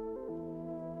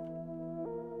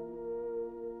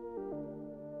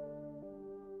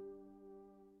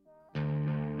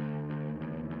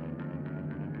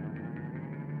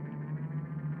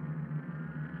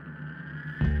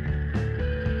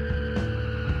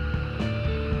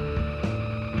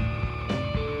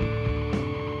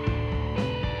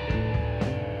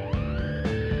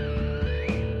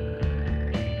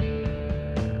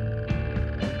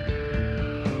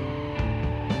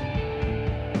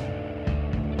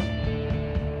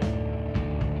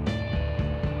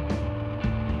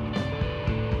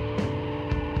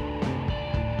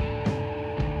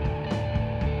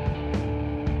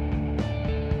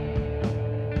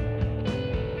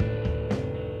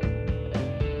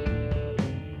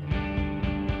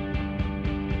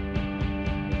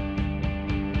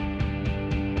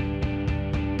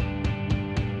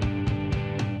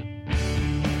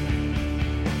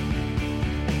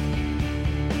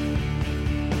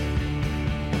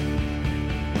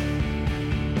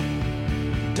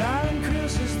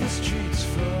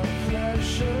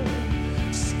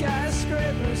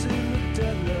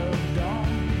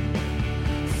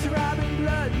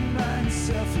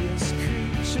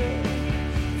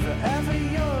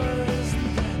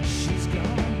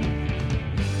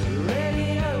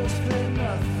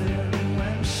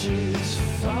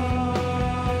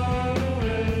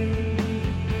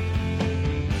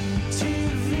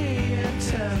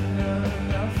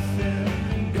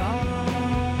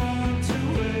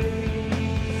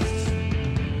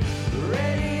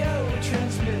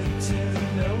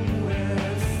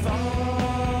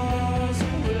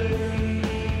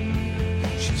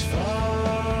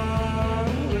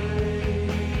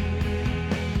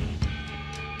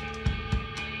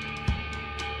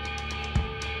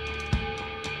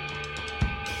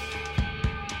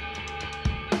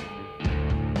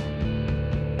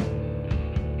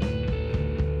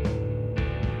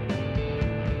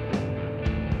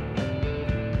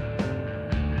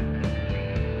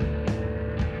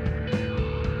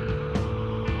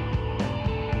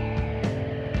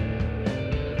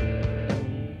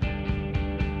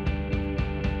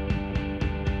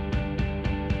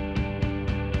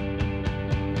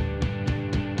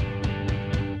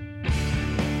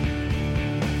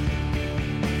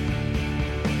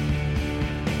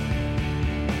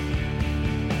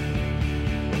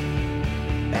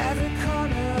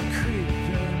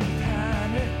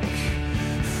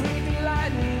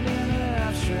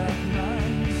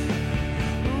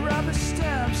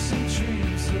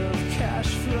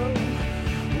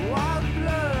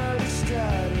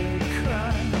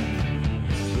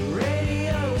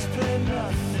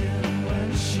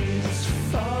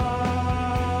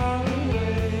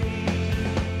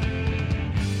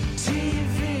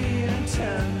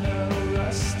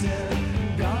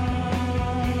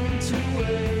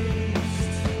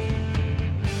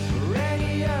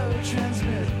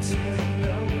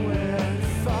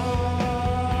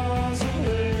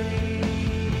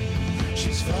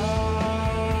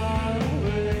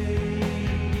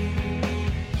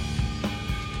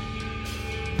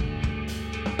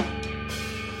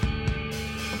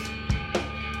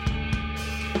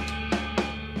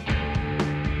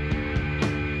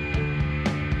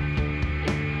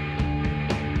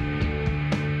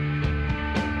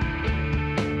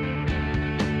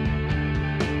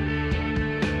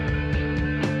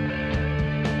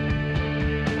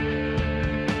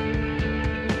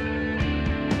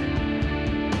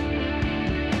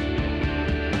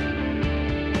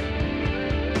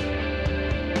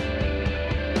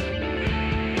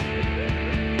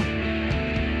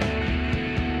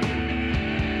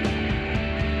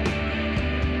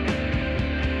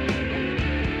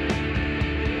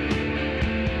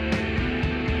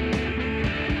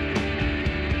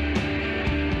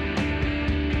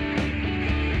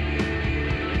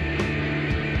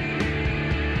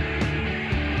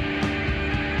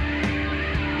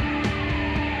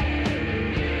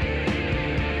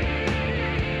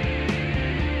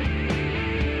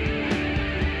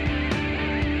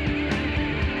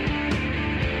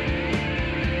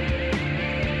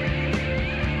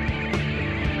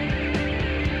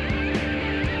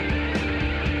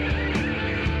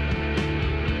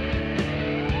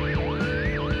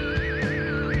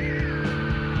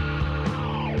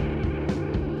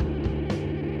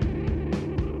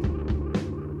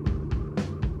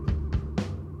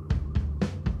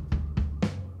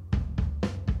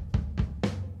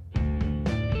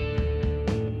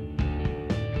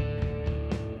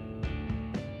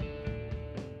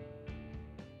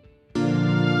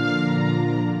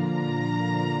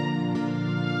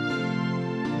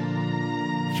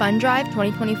 Fun Drive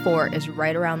 2024 is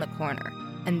right around the corner,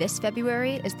 and this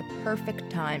February is the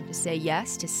perfect time to say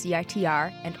yes to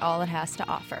CITR and all it has to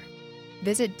offer.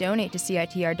 Visit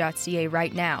donate-to-citr.ca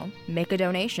right now, make a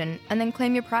donation, and then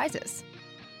claim your prizes.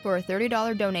 For a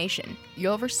 $30 donation,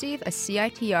 you'll receive a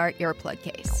CITR earplug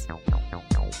case.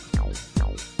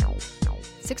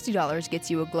 $60 gets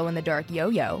you a glow-in-the-dark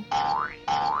yo-yo.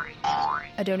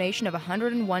 A donation of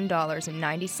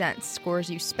 $101.90 scores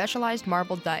you specialized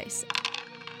marble dice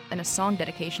and a song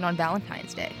dedication on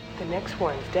Valentine's Day. The next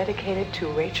one's dedicated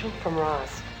to Rachel from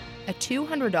Ross. A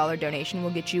 $200 donation will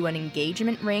get you an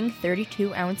engagement ring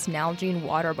 32-ounce Nalgene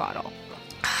water bottle.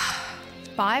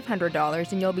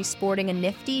 $500 and you'll be sporting a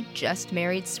nifty Just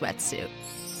Married sweatsuit.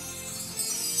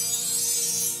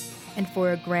 And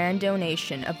for a grand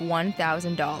donation of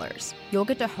 $1,000, you'll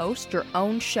get to host your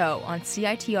own show on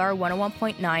CITR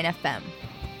 101.9 FM.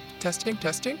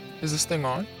 Testing? Is this thing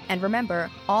on? And remember,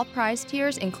 all prize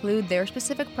tiers include their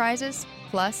specific prizes,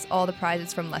 plus all the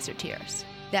prizes from lesser tiers.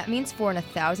 That means for an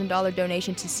 $1,000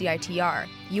 donation to CITR,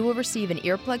 you will receive an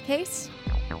earplug case,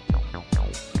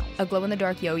 a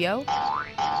glow-in-the-dark yo-yo,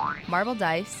 marble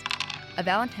dice, a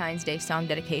Valentine's Day song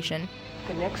dedication,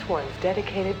 The next one's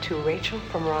dedicated to Rachel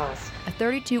from Ross. a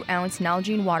 32-ounce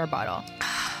Nalgene water bottle,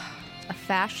 a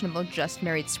fashionable Just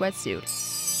Married sweatsuit,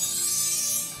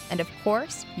 and of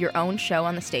course, your own show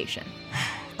on the station.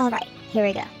 All right, here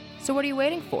we go. So what are you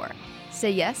waiting for?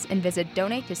 Say yes and visit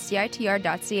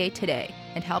donate-to-citr.ca today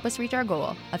and help us reach our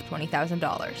goal of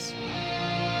 $20,000.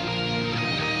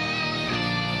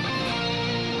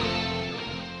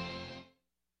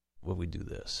 Will we do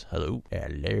this? Hello?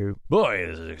 Hello. Boy,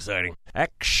 this is exciting.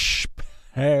 Exploding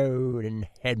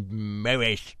head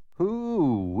movies.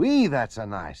 Hoo-wee, that's a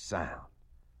nice sound.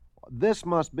 This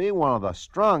must be one of the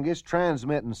strongest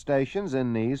transmitting stations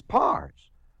in these parts.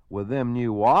 With them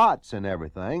new watts and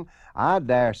everything, I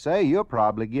dare say you're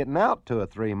probably getting out 2 or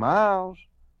 3 miles.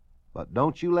 But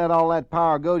don't you let all that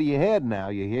power go to your head now,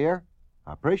 you hear?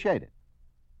 I appreciate it.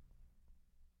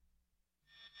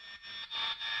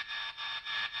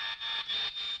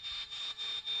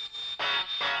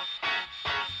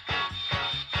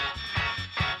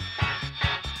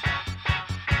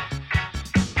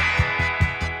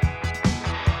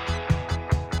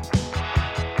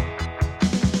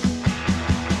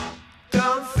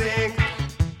 Don't think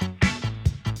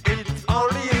it's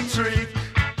only a trick.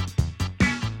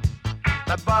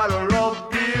 A bottle of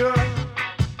beer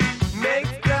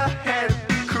makes the head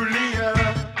clear.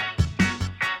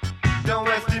 Don't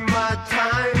waste my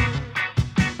time.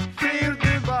 Fill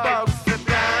the box a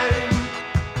dime.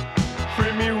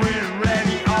 Free me with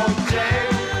ready all day.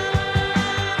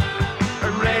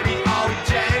 Ready all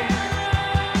day.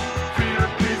 Feel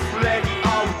this ready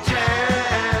all day.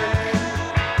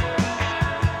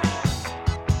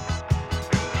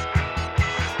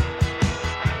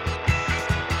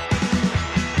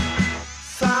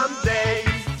 Some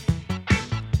days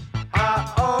are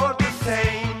all the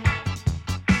same.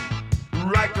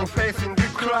 Right now facing the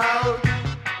crowd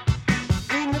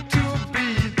in a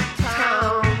two-beat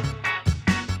town.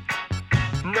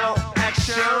 No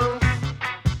action,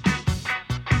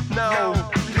 no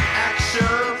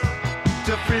reaction.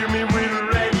 To feel me with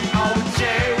ready all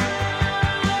day.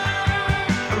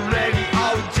 Ready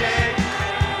all day.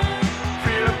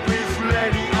 Feel a piece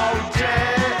ready all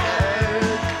day.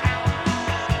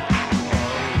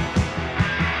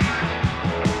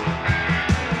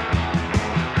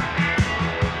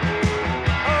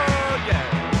 Oh yeah.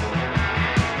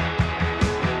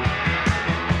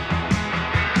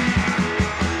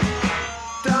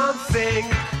 Don't think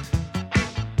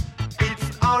it's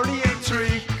only a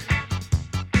trick.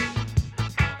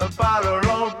 A bottle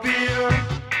of beer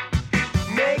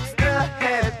makes the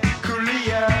head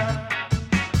clear.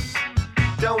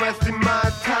 Don't waste my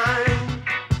time.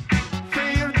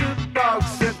 Fill the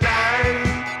box a dime.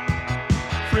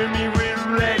 Free me with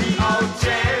ready all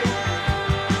day.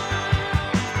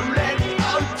 Ready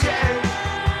all day.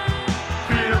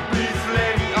 Feel please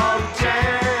ready all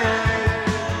day.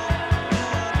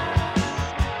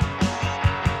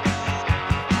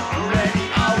 Ready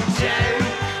all day.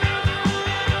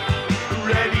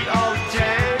 Ready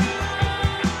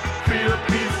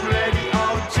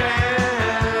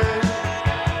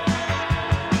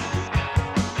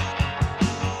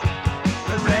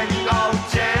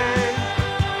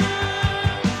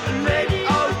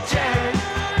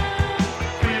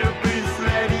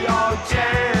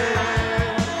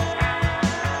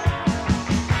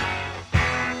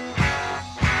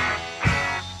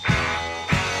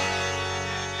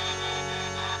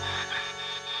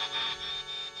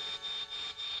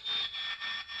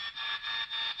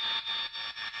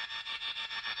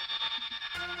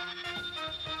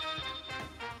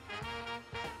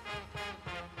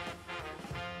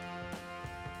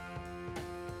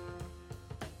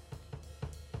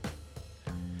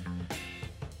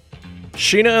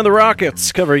Sheena and the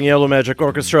Rockets covering Yellow Magic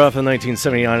Orchestra off the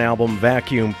 1979 album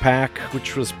Vacuum Pack,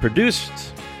 which was produced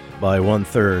by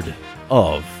 1/3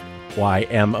 of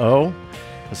YMO,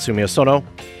 Asumio Sono.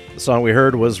 The song we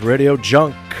heard was Radio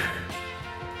Junk.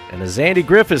 And as Andy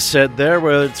Griffiths said there,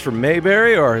 whether it's from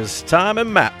Mayberry or his time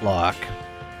in Matlock,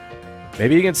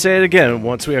 maybe you can say it again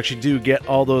once we actually do get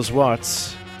all those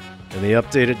watts in the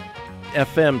updated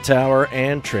FM tower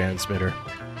and transmitter.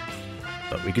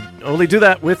 But we could only do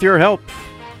that with your help.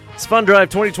 It's Fun Drive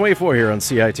 2024 here on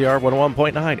CITR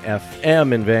 101.9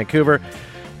 FM in Vancouver.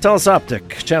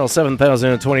 Telesoptic, channel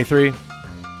 7023.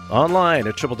 Online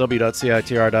at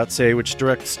www.citr.ca, which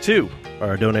directs to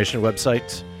our donation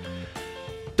website.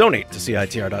 Donate to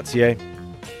CITR.ca.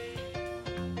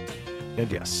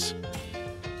 And yes,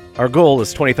 our goal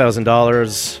is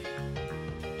 $20,000.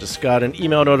 Just got an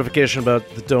email notification about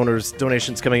the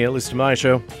donations coming in, at least to my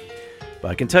show. But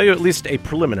I can tell you at least a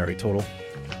preliminary total.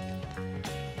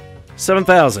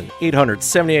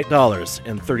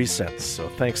 $7,878.30. So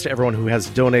thanks to everyone who has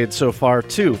donated so far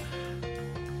to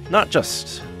not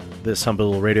just this humble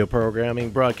little radio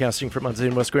programming broadcasting from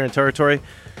unseen West Greenland territory,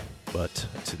 but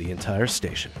to the entire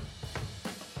station.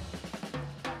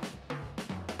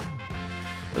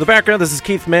 In the background, this is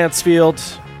Keith Mansfield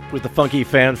with the funky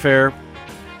fanfare.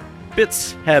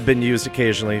 Bits have been used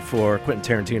occasionally for Quentin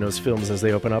Tarantino's films as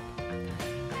they open up.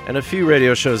 And a few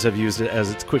radio shows have used it as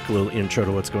its quick little intro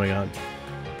to what's going on.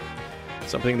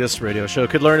 Something this radio show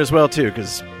could learn as well, too,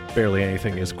 because barely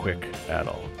anything is quick at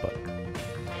all. But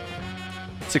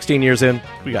 16 years in,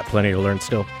 we got plenty to learn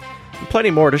still. And plenty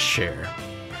more to share.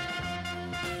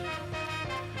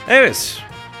 Anyways,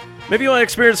 maybe you want to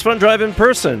experience Fun Drive in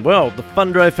person. Well, the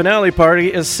Fun Drive finale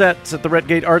party is set at the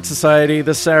Redgate Art Society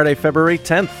this Saturday, February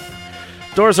 10th.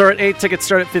 Doors are at 8, tickets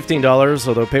start at $15,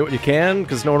 although pay what you can,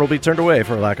 because no one will be turned away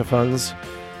for lack of funds.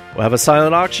 We'll have a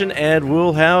silent auction, and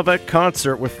we'll have a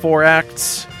concert with 4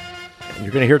 acts. And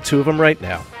you're going to hear 2 of them right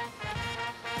now.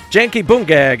 Janky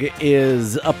Boongag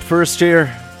is up first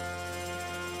here.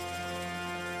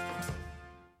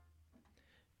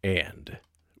 And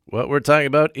what we're talking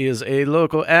about is a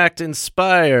local act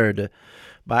inspired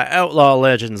by outlaw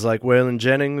legends like Waylon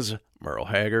Jennings, Merle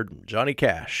Haggard, and Johnny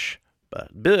Cash.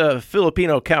 But a bit of a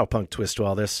Filipino cowpunk twist to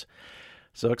all this.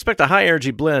 So expect a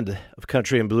high-energy blend of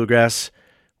country and bluegrass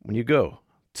when you go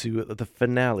to the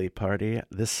finale party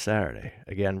this Saturday.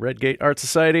 Again, Redgate Art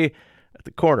Society at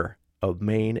the corner of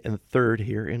Main and 3rd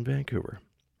here in Vancouver.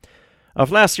 Off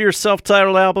last year's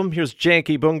self-titled album, here's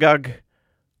Janky Boongag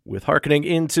with Harkening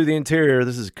Into the Interior.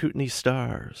 This is Kootenai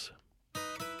Stars.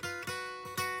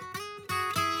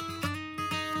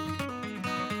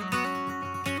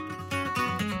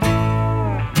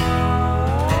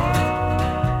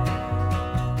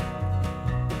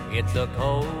 It's a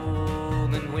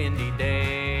cold and windy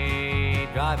day,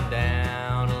 driving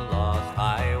down a lost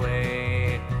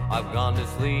highway. I've gone to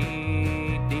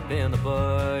sleep deep in the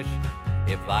bush.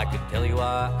 If I could tell you,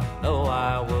 I know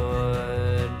I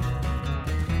would.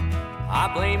 I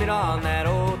blame it on that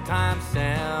old time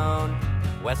sound.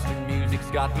 Western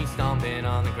music's got me stomping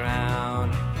on the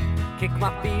ground. Kick my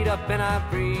feet up and I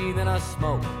breathe in a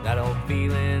smoke. That old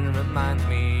feeling reminds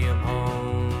me of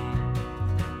home.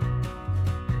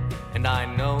 And I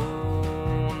know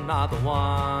I'm not the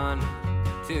one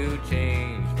to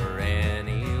change for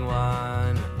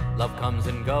anyone. Love comes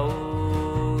and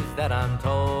goes, that I'm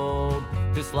told,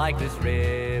 just like this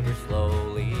river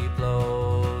slowly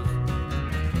flows.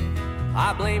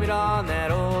 I blame it on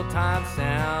that old time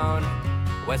sound.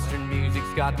 Western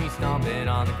music's got me stomping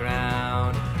on the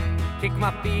ground. Kick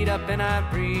my feet up and I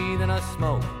breathe in a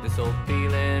smoke. This old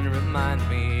feeling reminds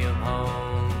me of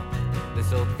home.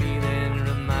 This old feeling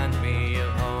reminds me of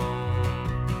home.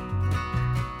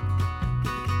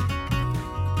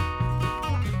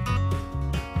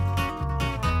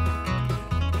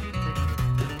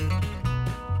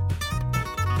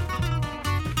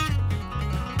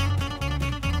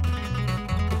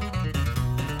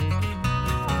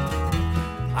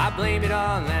 I blame it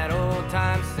on that old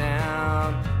time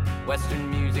sound. Western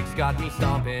music's got me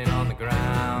stomping on the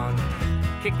ground.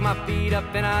 Kick my feet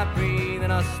up and I breathe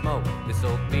in a smoke. This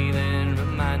old feeling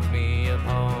reminds me of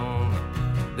home.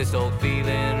 This old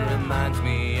feeling reminds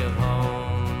me of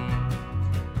home.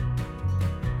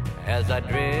 As I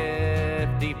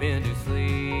drift deep into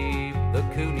sleep, the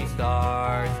Kootenai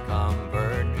stars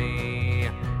comfort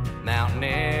me. Mountain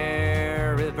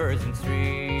air, rivers and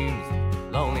streams,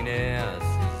 loneliness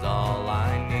is all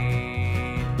I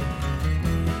need.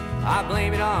 I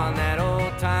blame it on that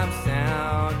old time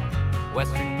sound.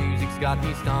 Western music's got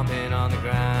me stomping on the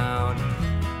ground.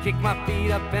 Kick my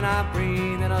feet up and I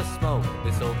breathe in a smoke.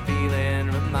 This old feeling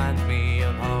reminds me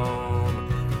of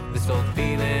home. This old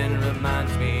feeling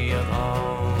reminds me of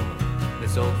home.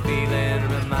 This old feeling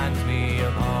reminds me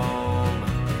of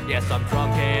home. Yes, I'm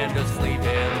drunk and asleep in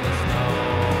the snow.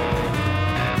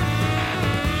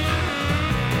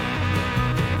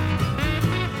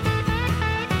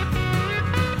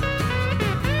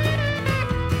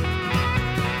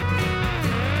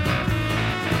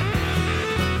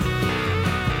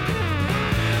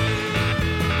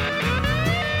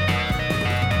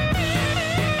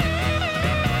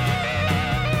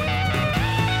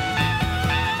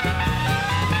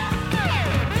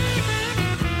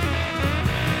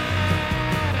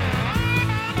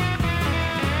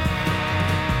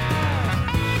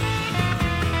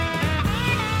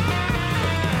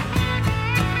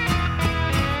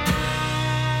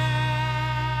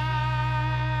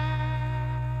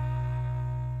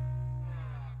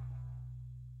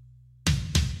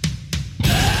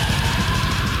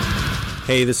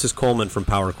 Hey, this is Coleman from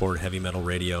Power Chord Heavy Metal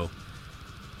Radio,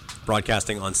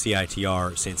 broadcasting on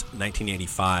CITR since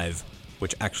 1985,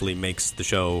 which actually makes the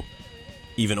show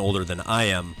even older than I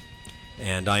am.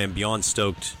 And I am beyond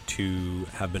stoked to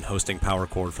have been hosting Power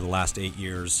Chord for the last 8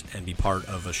 years and be part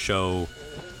of a show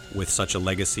with such a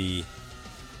legacy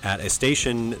at a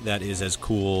station that is as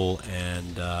cool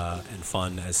and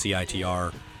fun as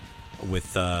CITR,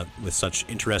 with such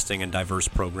interesting and diverse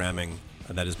programming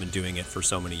that has been doing it for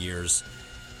so many years,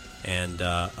 and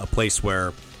a place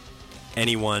where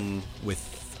anyone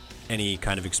with any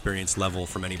kind of experience level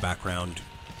from any background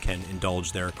can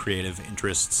indulge their creative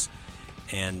interests,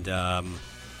 and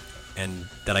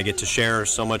that I get to share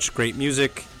so much great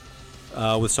music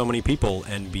with so many people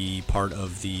and be part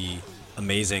of the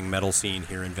amazing metal scene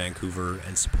here in Vancouver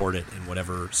and support it in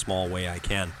whatever small way I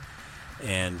can.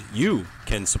 And you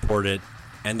can support it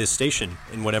and this station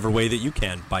in whatever way that you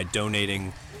can by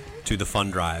donating to the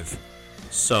fund drive.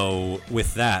 So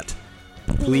with that,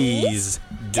 please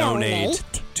donate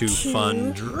to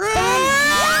fund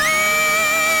drive.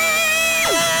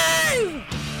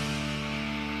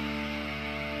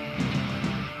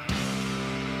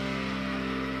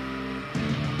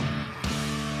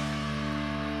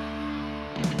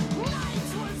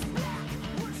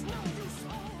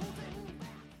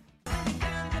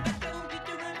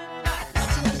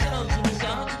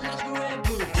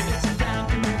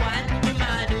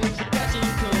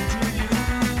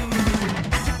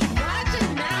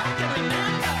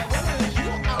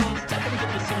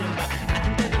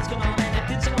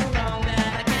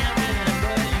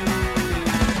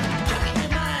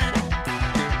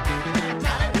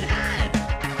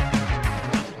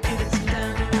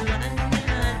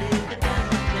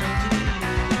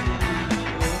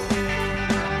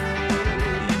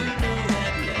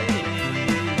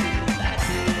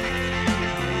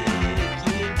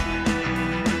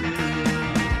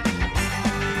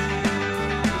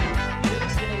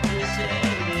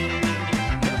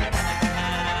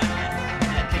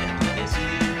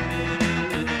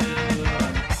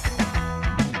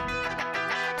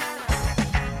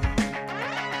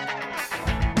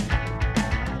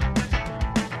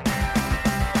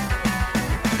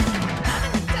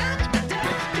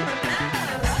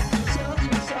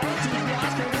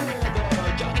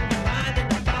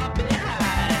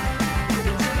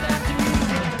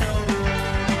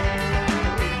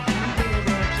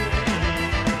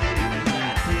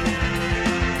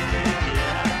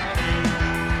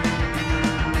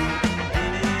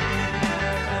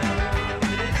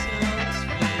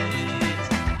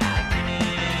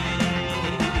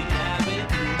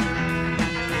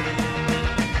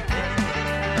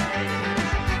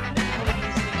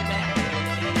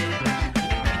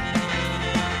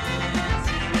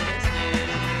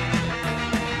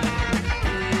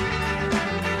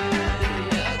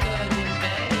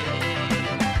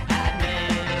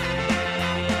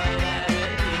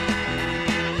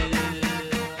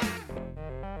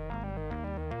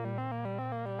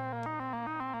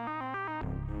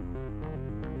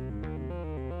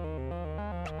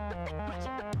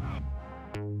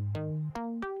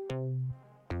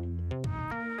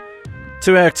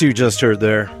 Two acts you just heard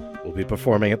there will be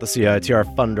performing at the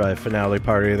CITR Fund Drive finale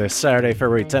party this Saturday,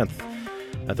 February 10th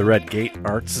at the Red Gate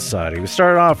Art Society. We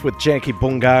started off with Janky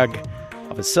Bungag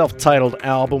of his self-titled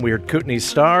album. We heard Kootenai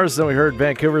Stars, then we heard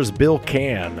Vancouver's Bill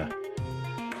Can.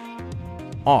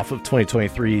 Off of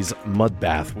 2023's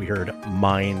Mudbath, we heard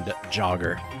Mind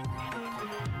Jogger.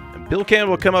 And Bill Can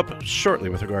will come up shortly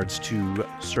with regards to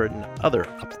certain other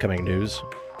upcoming news.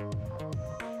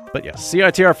 But yes,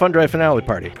 CITR Fund Drive finale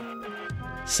party.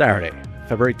 Saturday,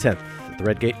 February 10th, at the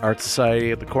Red Gate Art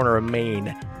Society at the corner of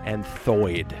Main and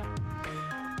Thoid.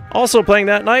 Also playing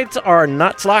that night are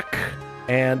Natzlach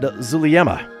and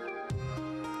Zuliema.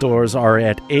 Doors are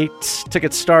at 8.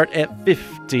 Tickets start at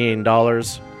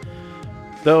 $15.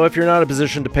 Though if you're not in a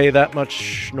position to pay that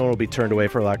much, no one will be turned away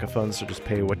for lack of funds, so just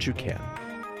pay what you can.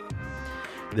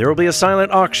 There will be a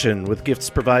silent auction with gifts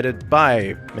provided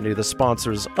by many of the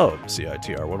sponsors of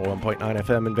CITR 101.9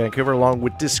 FM in Vancouver, along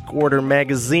with Discorder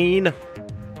Magazine.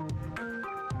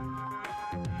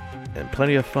 And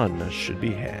plenty of fun should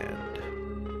be had.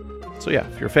 So yeah,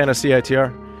 if you're a fan of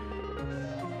CITR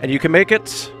and you can make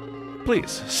it,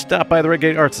 please stop by the Red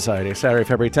Gate Art Society Saturday,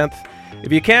 February 10th.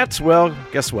 If you can't, well,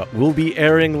 guess what? We'll be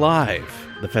airing live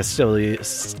the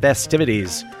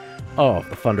festivities of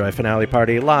the Fun Drive finale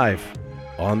party live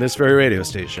on this very radio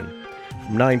station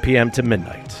from 9 p.m. to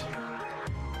midnight.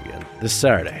 Again, this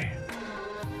Saturday,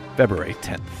 February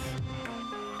 10th.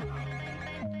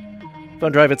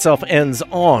 Fun Drive itself ends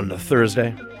on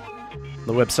Thursday.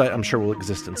 The website, I'm sure, will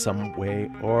exist in some way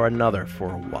or another for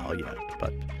a while yet,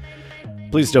 but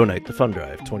please donate to Fun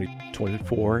Drive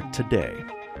 2024 today.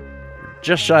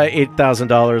 Just shy of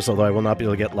 $8,000, although I will not be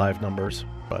able to get live numbers,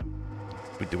 but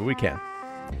we do what we can.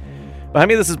 Behind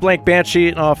me, this is Blank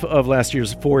Banshee off of last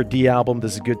year's 4D album,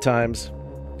 This Is Good Times.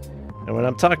 And when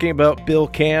I'm talking about Bill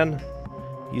Cann,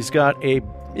 he's got a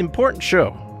important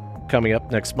show coming up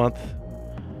next month.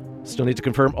 Still need to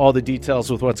confirm all the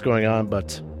details with what's going on,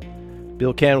 but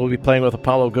Bill Cann will be playing with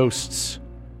Apollo Ghosts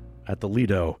at the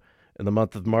Lido in the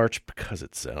month of March, because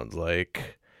it sounds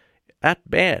like that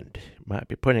band might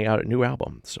be putting out a new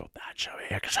album, so that should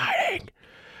be exciting.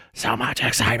 So much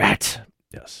excitement.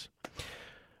 Yes.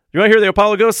 You want to hear the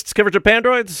Apollo Ghosts coverage of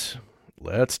Pandroids?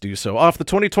 Let's do so. Off the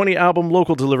 2020 album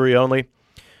Local Delivery Only,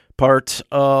 part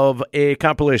of a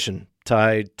compilation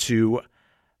tied to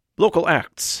local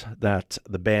acts that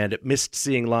the band missed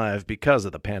seeing live because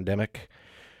of the pandemic.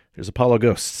 Here's Apollo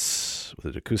Ghosts with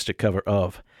an acoustic cover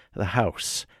of The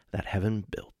House That Heaven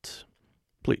Built.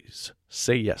 Please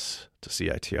say yes to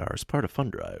CITR as part of Fun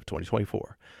Drive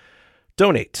 2024.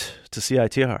 Donate to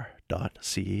CITR.ca.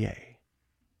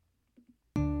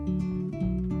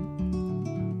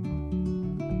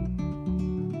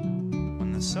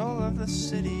 When the soul of the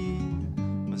city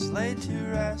was laid to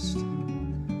rest,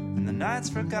 and the night's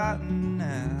forgotten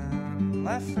and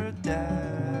left for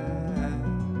dead,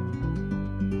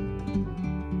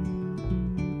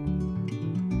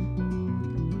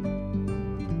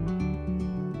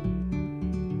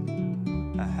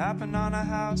 I happened on a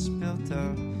house built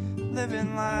of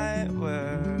living light,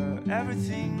 where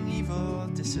everything evil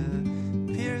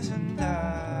disappears and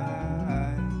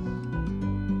dies.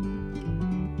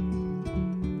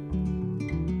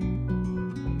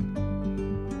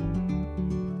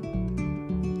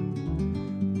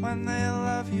 When they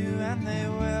love you, and they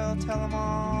will, tell them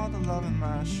all to love in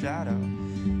my shadow.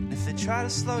 And if they try to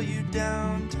slow you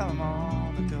down, tell them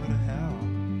all to go to hell.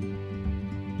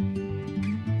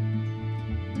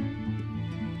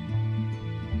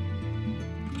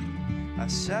 I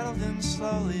settled in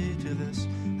slowly to this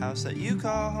house that you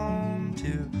call home,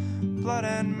 to blood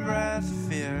and breath,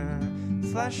 fear,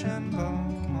 flesh and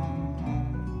bone.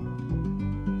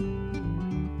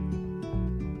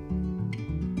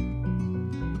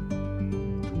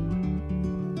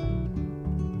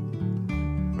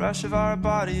 Rush of our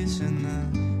bodies in the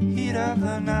heat of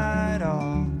the night,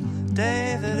 all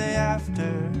day the day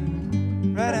after,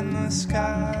 red in the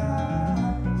skies.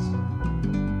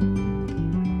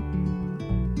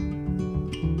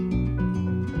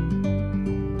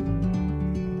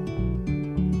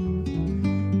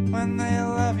 When they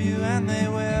love you, and they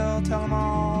will, tell them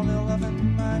all they'll love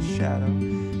in my shadow.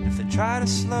 And if they try to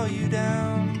slow you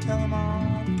down, tell them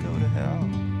all to go to hell.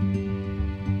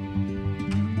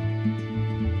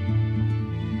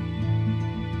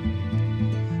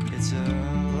 It's a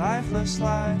lifeless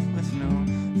life with no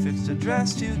fixed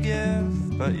address to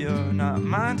give, but you're not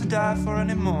mine to die for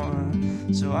anymore,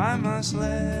 so I must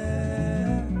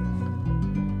live.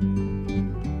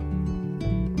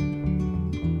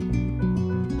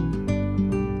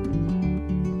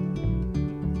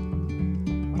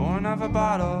 Born of a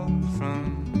bottle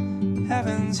from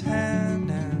heaven's hand,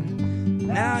 and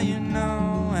now you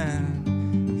know,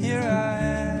 and here I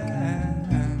am.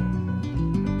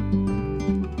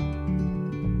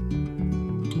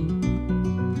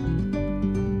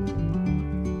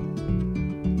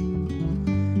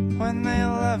 When they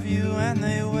love you, and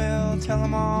they will, tell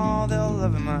them all they'll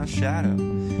love in my shadow.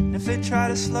 And if they try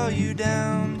to slow you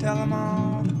down, tell them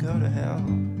all to go to hell.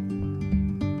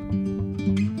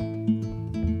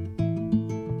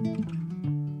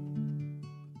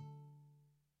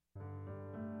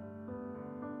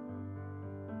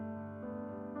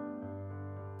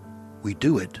 We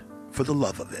do it for the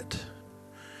love of it.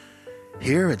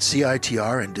 Here at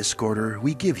CITR and Discorder,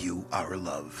 we give you our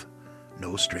love.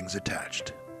 No strings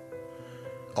attached.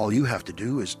 All you have to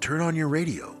do is turn on your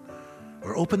radio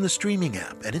or open the streaming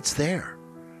app, and it's there,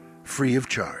 free of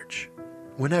charge,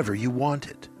 whenever you want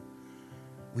it.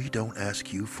 We don't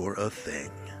ask you for a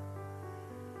thing.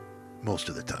 Most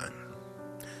of the time.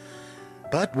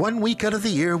 But 1 week out of the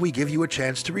year, we give you a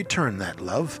chance to return that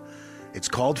love. It's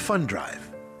called Fund Drive,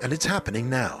 and it's happening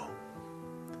now.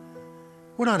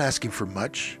 We're not asking for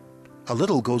much. A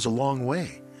little goes a long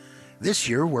way. This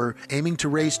year, we're aiming to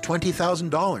raise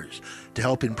 $20,000 to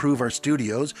help improve our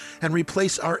studios and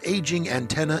replace our aging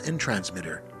antenna and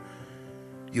transmitter.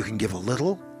 You can give a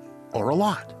little or a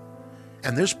lot.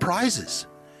 And there's prizes.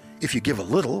 If you give a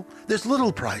little, there's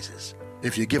little prizes.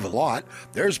 If you give a lot,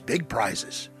 there's big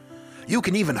prizes. You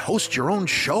can even host your own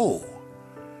show.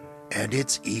 And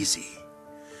it's easy.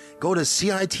 Go to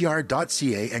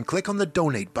CITR.ca and click on the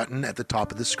donate button at the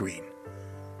top of the screen.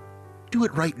 Do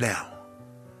it right now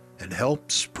and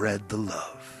help spread the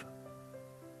love.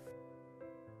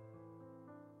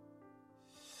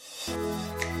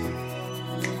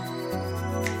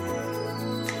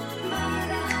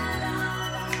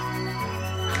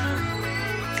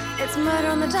 It's murder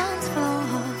on the dance floor.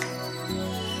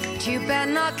 But you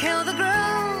better not kill the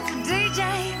groove,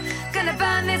 DJ. Gonna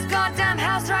burn this goddamn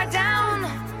house right down.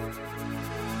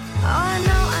 Oh, I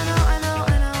know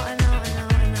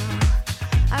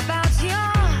about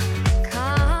your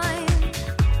kind.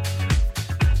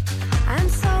 And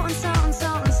so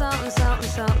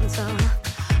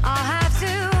I'll have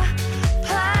to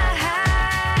play.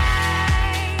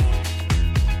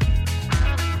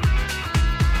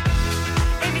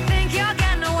 If you think you're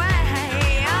getting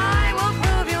away, I will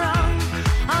prove you wrong.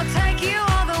 I'll take you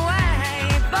all the way.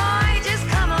 Boy, just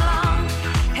come along.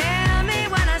 Hear me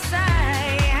when I say,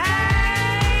 hey.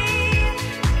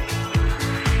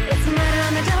 It's murder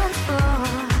on the dance floor,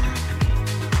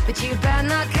 but you better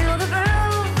not kill the groove.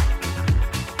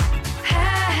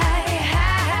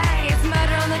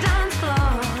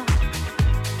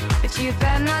 You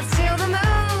better not steal the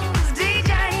moves,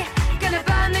 DJ. Gonna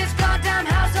burn this goddamn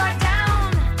house right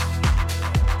down.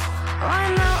 Oh, I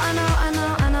know.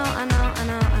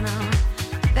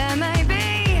 There may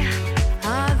be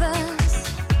others.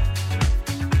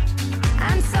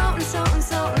 And so.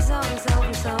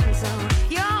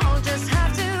 You'll just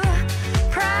have to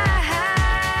pray.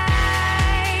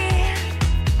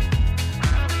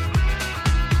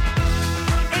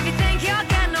 If you think you're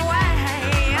getting away,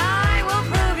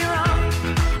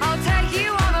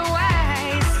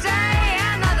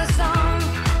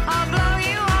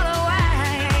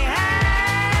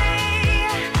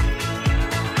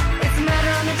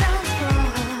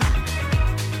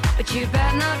 you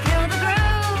better not kill the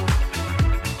groove.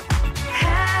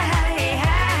 Hey,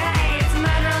 it's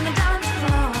murder on the dance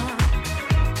floor.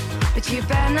 But you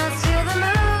better not steal the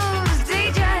moves,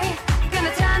 DJ.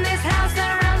 Gonna turn this house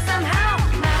around somehow.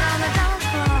 Murder on the dance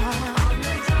floor.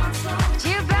 But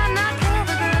you better not kill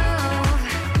the groove.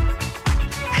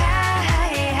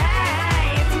 Hey,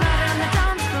 it's murder on the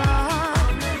dance floor.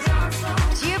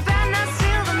 But you better not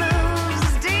steal the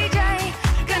moves, DJ.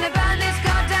 Gonna burn this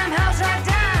goddamn house right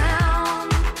down.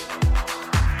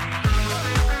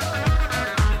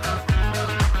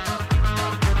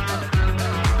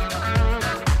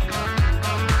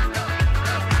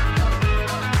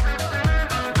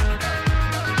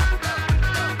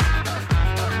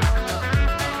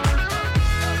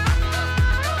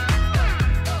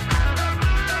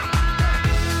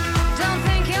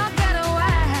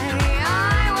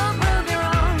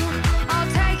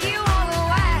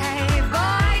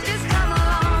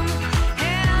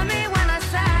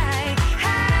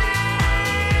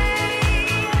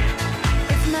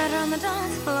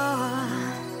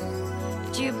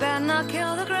 You better not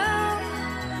kill the groove.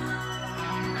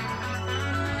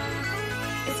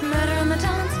 It's murder on the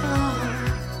dance floor.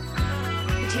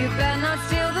 But you better not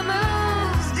steal the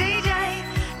moves, DJ.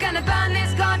 Gonna burn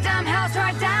this goddamn house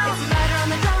right down. It's murder on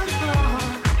the dance floor.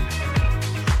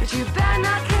 But you better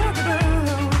not kill the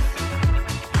groove.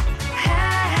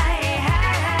 Hey,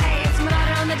 it's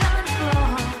murder on the dance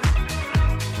floor.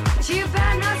 But you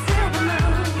better not steal the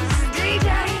moves, DJ.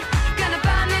 Gonna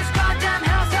burn this goddamn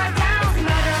house right down.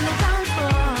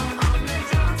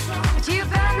 You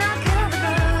better not kill the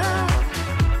groove.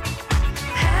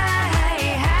 Hey,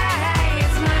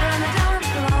 it's murder on the dance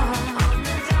floor.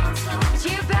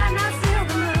 You better not steal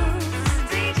the moves.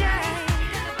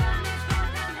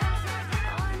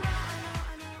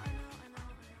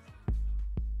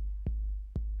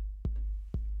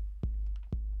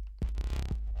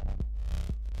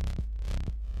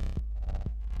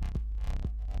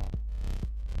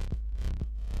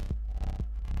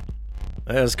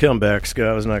 As comeback, Scott,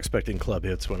 I was not expecting club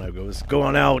hits when I was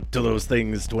going out to those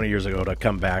things 20 years ago to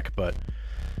come back, but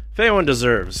if anyone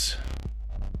deserves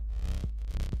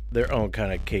their own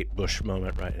kind of Kate Bush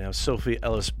moment right now, Sophie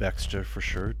Ellis-Bextor for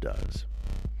sure does.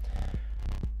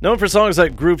 Known for songs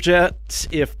like Groove Jet,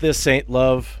 If This Ain't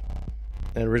Love,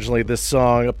 and originally this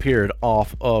song appeared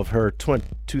off of her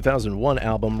 2001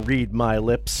 album Read My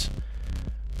Lips,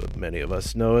 but many of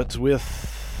us know it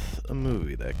with a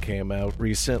movie that came out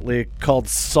recently called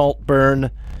Saltburn. I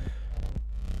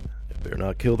better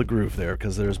not kill the groove there,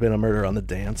 because there's been a murder on the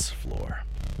dance floor.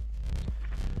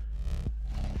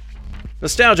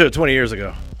 Nostalgia 20 years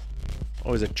ago.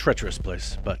 Always a treacherous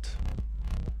place, but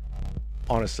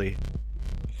honestly,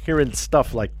 hearing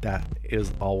stuff like that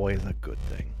is always a good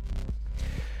thing.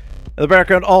 In the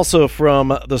background, also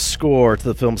from the score to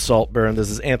the film Saltburn, this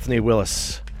is Anthony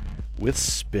Willis with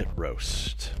Spit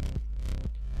Roast.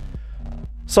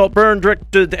 Saltburn,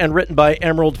 directed and written by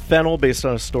Emerald Fennell, based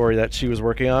on a story that she was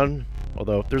working on,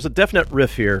 although there's a definite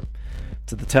riff here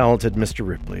to the talented Mr.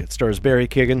 Ripley. It stars Barry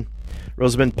Keoghan,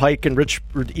 Rosamund Pike, and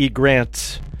Richard E.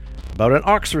 Grant, about an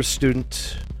Oxford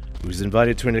student who's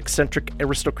invited to an eccentric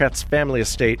aristocrat's family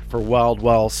estate for wild,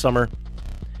 wild summer.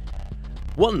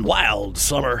 One wild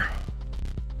summer.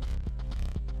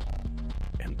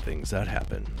 And things that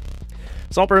happen.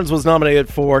 Saltburns was nominated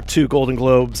for 2 Golden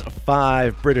Globes,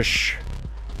 5 British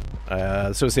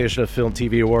Association of Film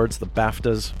TV Awards, the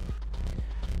BAFTAs,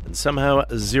 and somehow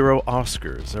 0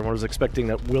 Oscars. Everyone was expecting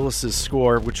that Willis's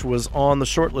score, which was on the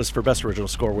shortlist for Best Original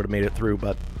Score, would have made it through,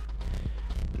 but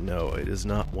no, it is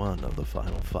not one of the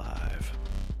final 5.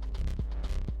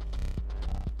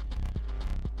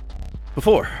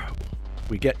 Before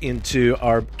we get into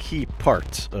our key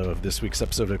part of this week's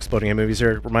episode of Exploding Head Movies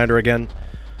here, reminder again,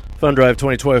 Fund Drive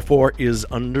 2024 is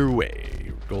underway.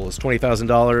 Goal is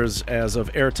 $20,000. As of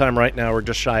airtime right now, we're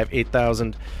just shy of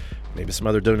 $8,000. Maybe some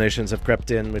other donations have crept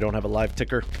in. We don't have a live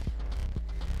ticker.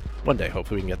 One day,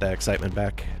 hopefully, we can get that excitement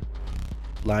back.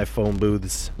 Live phone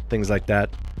booths, things like that,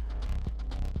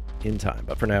 in time.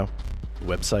 But for now, the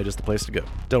website is the place to go.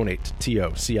 Donate to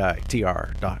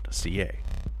TOCITR.ca.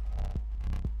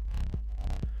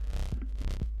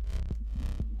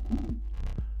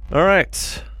 All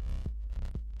right.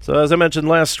 So as I mentioned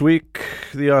last week,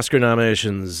 the Oscar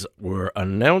nominations were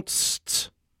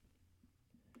announced.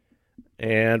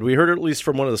 And we heard at least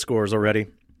from one of the scores already.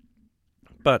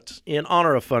 But in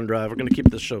honor of Fund Drive, we're going to keep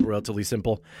this show relatively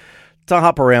simple to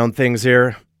hop around things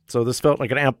here. So this felt like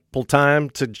an ample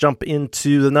time to jump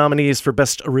into the nominees for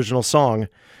Best Original Song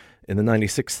in the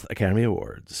 96th Academy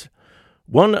Awards.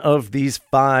 One of these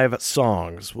 5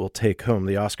 songs will take home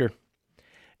the Oscar.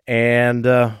 And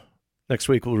next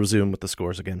week, we'll resume with the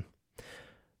scores again.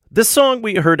 This song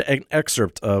we heard an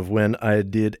excerpt of when I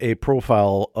did a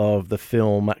profile of the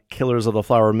film Killers of the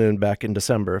Flower Moon back in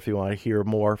December. If you want to hear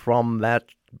more from that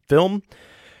film,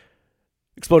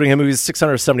 Exploding Head Movies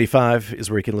 675 is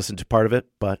where you can listen to part of it,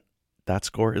 but that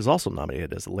score is also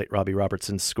nominated as the late Robbie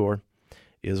Robertson's score,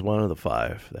 is one of the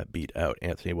 5 that beat out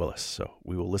Anthony Willis. So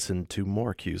we will listen to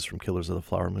more cues from Killers of the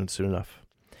Flower Moon soon enough.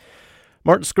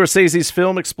 Martin Scorsese's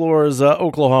film explores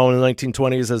Oklahoma in the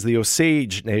 1920s as the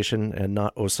Osage Nation and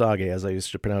not Osage, as I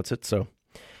used to pronounce it. So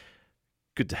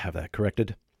good to have that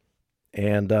corrected.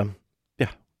 And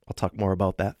yeah, I'll talk more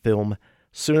about that film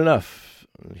soon enough.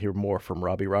 Hear more from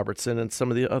Robbie Robertson and some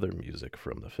of the other music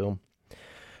from the film.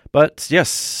 But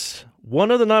yes, one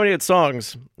of the nominated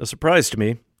songs, a surprise to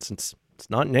me, since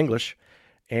it's not in English,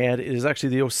 and it is actually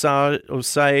the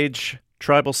Osage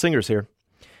tribal singers here,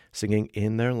 singing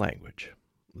in their language.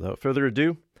 Without further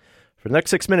ado, for the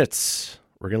next 6 minutes,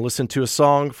 we're going to listen to a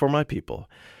song for my people.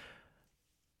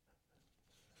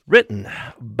 Written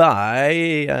by,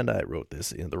 and I wrote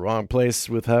this in the wrong place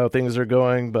with how things are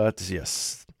going, but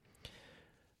yes.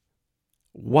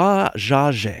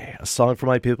 Wajage, a song for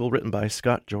my people written by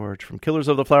Scott George from Killers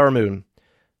of the Flower Moon.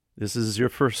 This is your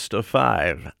first of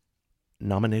 5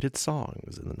 nominated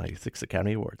songs in the 96th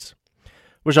Academy Awards.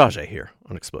 Wajage here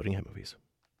on Exploding Head Movies.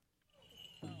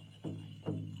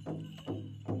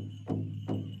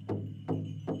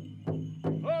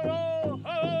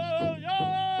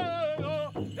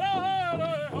 Yeah.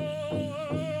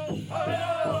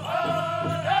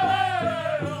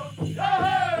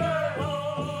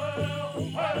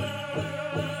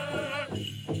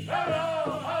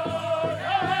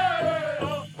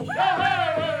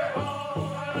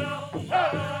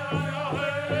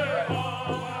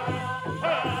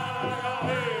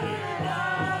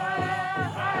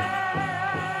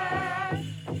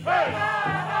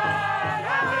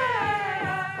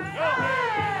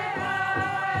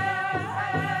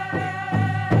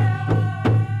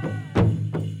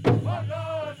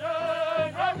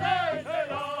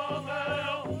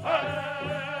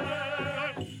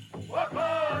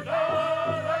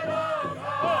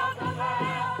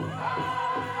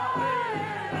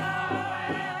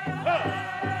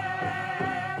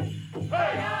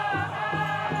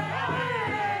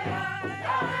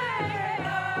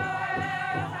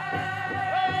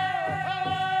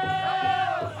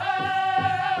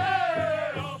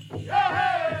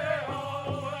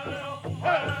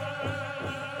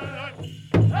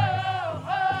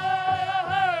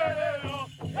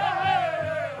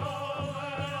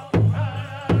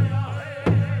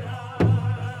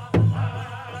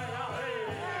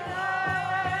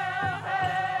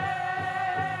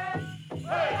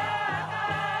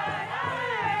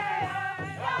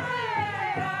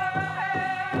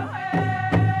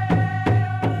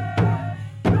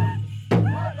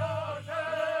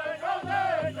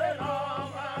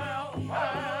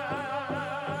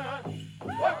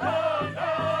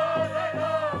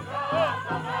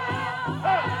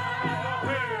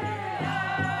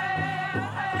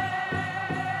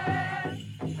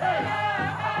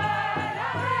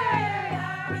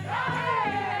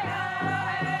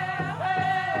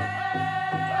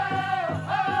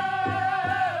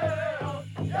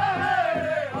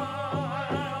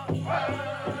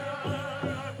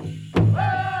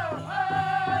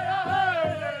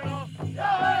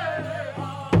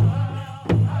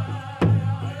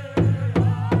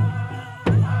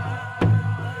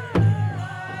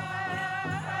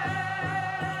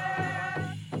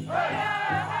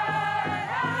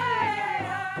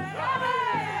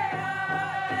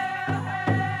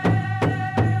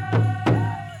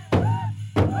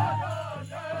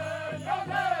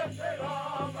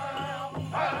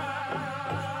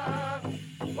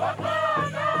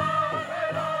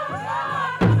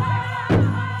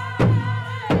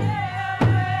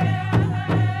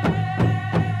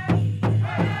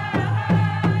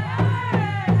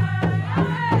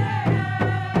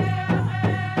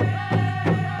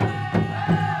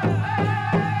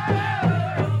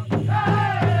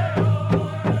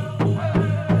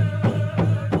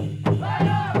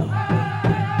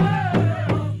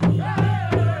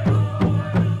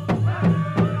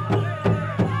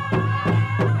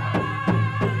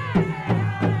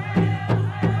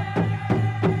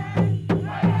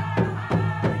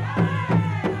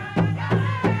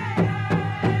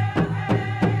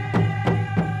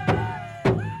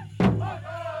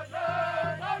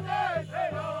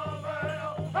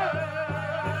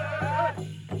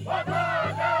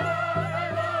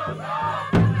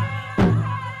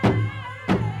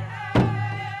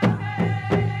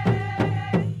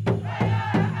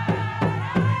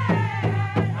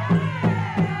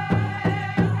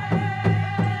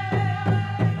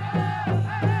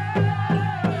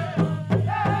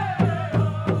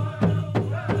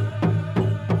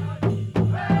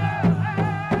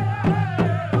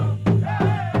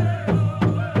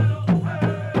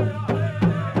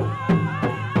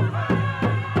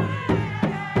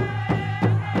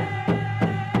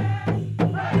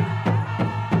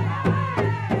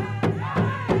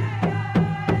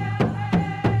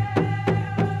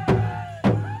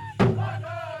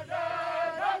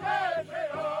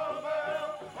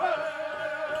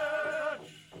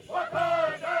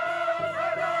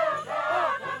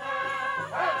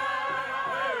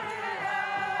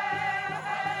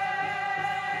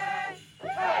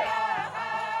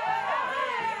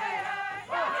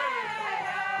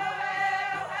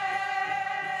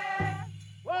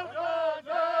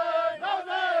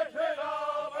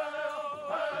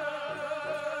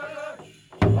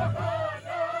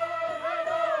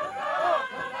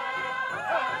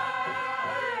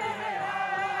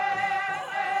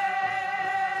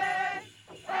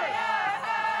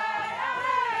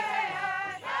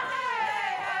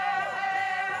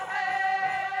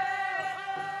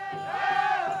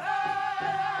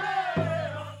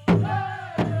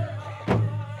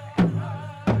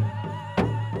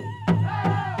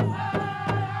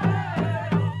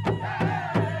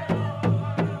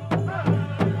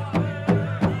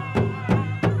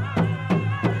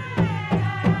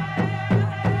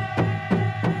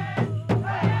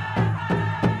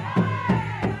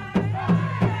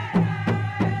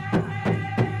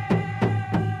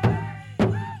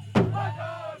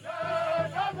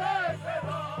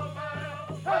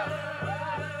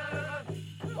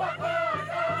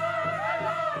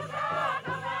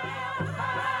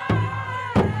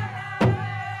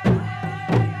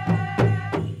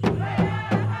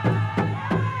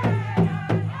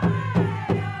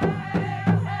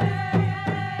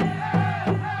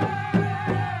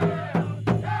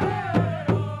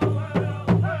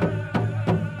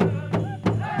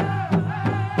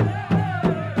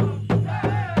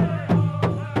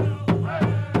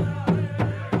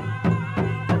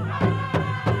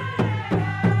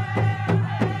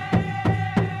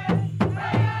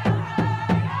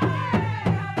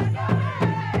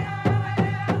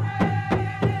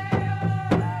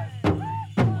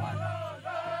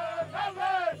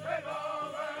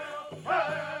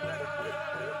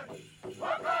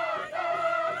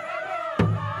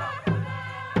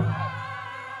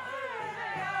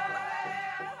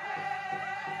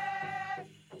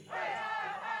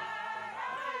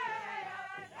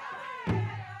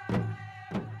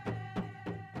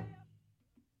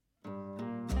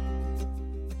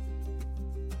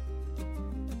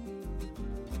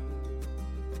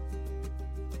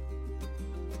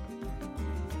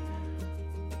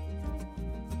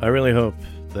 I really hope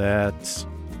that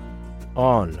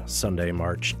on Sunday,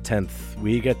 March 10th,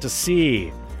 we get to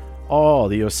see all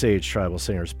the Osage tribal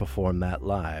singers perform that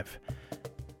live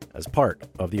as part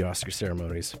of the Oscar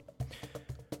ceremonies.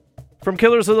 From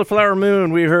Killers of the Flower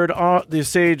Moon, we heard the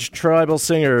Osage tribal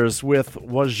singers with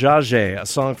Wajaje, a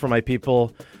song for my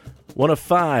people, one of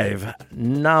 5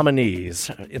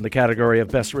 nominees in the category of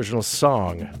Best Original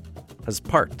Song as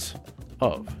part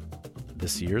of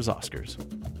this year's Oscars.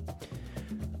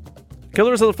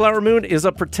 Killers of the Flower Moon is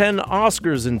up for 10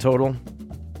 Oscars in total.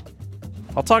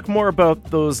 I'll talk more about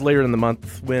those later in the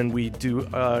month when we do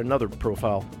another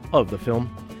profile of the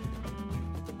film,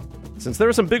 since there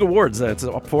are some big awards that it's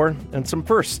up for, and some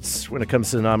firsts when it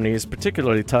comes to the nominees,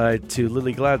 particularly tied to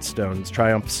Lily Gladstone's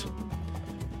triumphs.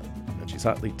 And she's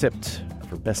hotly tipped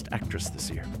for Best Actress this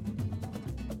year.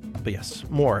 But yes,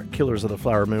 more Killers of the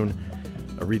Flower Moon,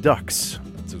 a redux,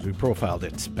 as we profiled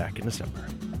it back in December.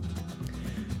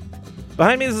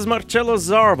 Behind me, this is Marcello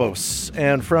Zarvos,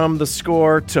 and from the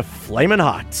score to Flamin'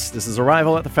 Hot, this is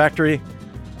Arrival at the Factory,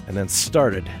 and then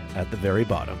Started at the Very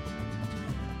Bottom.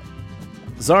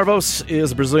 Zarvos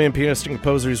is a Brazilian pianist and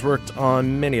composer who's worked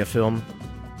on many a film.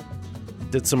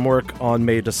 Did some work on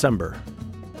May December,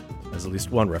 as at least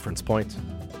one reference point.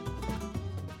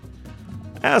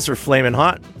 As for Flamin'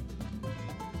 Hot,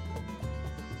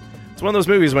 it's one of those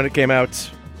movies when it came out,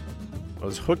 I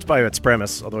was hooked by its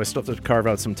premise, although I still have to carve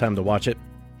out some time to watch it.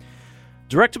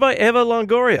 Directed by Eva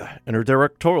Longoria in her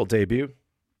directorial debut.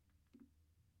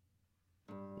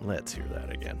 Let's hear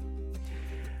that again.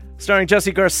 Starring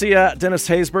Jesse Garcia, Dennis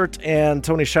Haysbert, and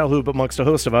Tony Shalhoub, amongst a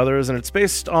host of others, and it's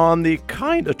based on the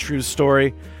kind of true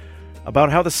story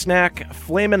about how the snack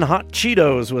Flamin' Hot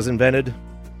Cheetos was invented.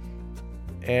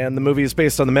 And the movie is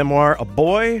based on the memoir A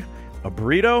Boy, a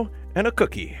Burrito, and a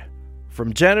Cookie,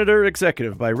 from Janitor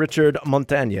Executive by Richard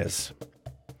Montañez.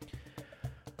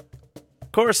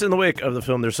 Of course, in the wake of the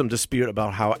film, there's some dispute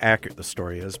about how accurate the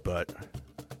story is, but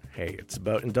hey, it's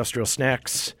about industrial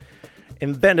snacks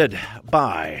invented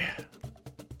by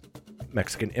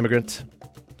Mexican immigrant,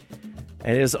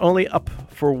 and it is only up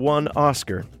for 1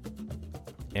 Oscar.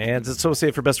 And it's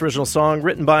associated for Best Original Song,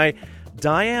 written by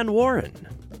Diane Warren.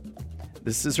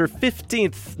 This is her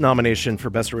 15th nomination for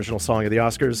Best Original Song of the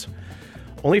Oscars.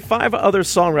 Only 5 other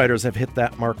songwriters have hit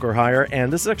that mark or higher,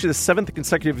 and this is actually the 7th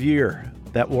consecutive year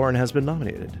that Warren has been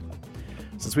nominated,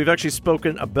 since we've actually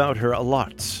spoken about her a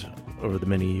lot over the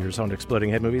many years on Exploding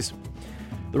Head Movies.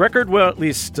 The record, well, at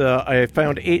least I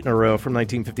found 8 in a row from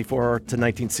 1954 to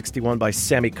 1961 by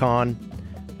Sammy Kahn.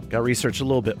 Got researched a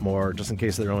little bit more, just in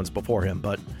case there are ones before him,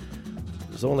 but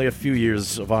there's only a few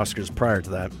years of Oscars prior to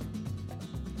that,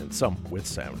 and some with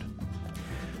sound.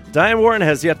 Diane Warren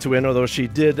has yet to win, although she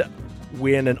did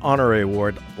win an honorary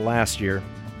award last year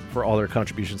for all her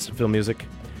contributions to film music.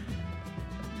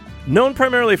 Known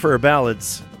primarily for her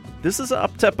ballads, this is an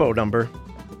up-tempo number,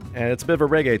 and it's a bit of a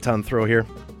reggaeton throw here.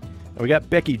 And we got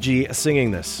Becky G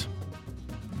singing this.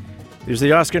 Here's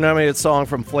the Oscar-nominated song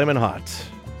from Flamin' Hot.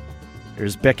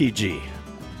 Here's Becky G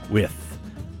with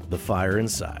The Fire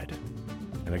Inside.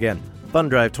 And again, Fun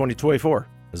Drive 2024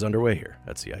 is underway here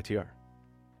at CITR.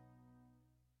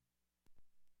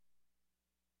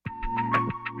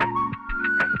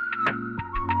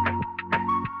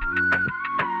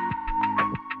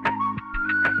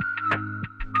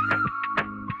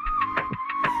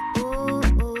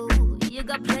 You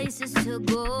got places to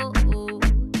go.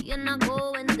 You're not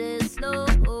going this slow.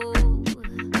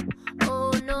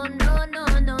 Oh, no, no, no,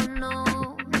 no,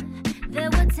 no. They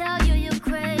will tell you you're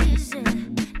crazy.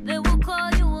 They will call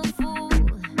you a fool.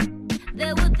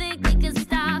 They will think they can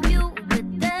stop you,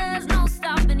 but there's no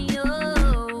stopping you.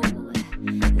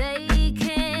 They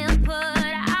can't put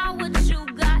out what you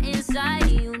got inside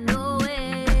you. No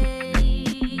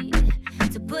way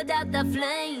to put out the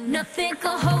flame. Nothing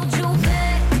can hold you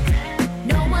back.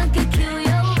 No one can kill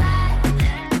your vibe.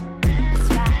 That's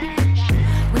right.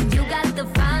 When you got the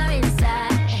fire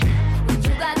inside. When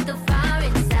you got the fire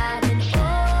inside. And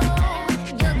oh,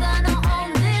 you're gonna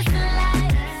own this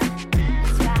life.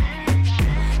 That's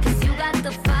right. 'Cause you got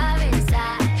the fire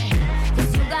inside.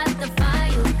 'Cause you got the fire.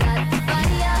 You got the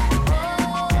fire.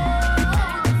 Oh,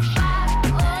 the fire.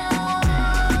 Oh,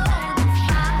 the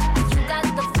fire. You got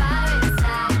the fire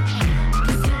inside.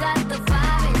 'Cause you got the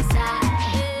fire inside.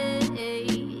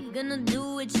 Gonna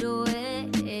do it your way.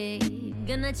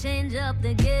 Gonna change up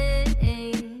the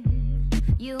game.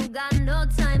 You got no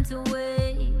time to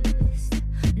waste.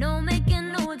 No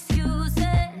making no excuses.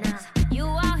 You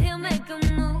out here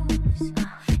making moves.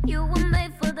 You were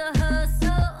made for the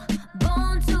hustle.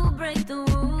 Born to break the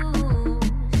rules.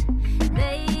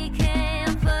 They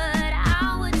can't put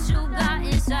out what you got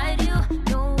inside you.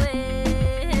 No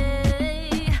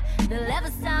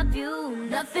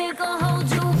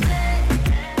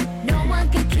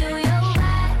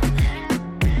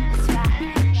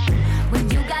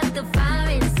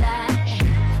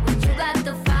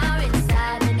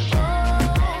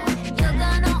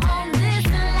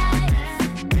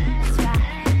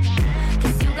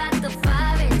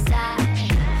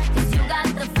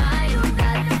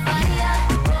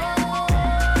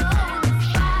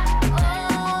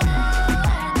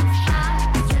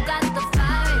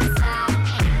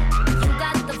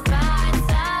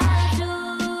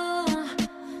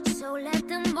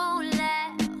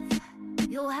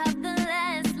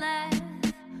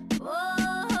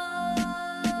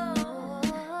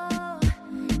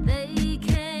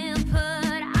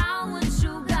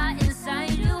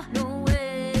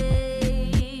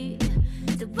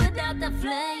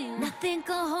flame. Nothing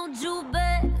can hold you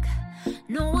back.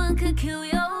 No one can kill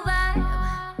your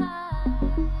vibe.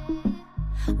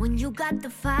 When you got the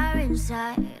fire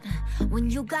inside. When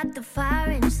you got the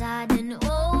fire inside. And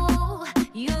oh,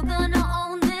 you're gonna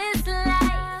own this life.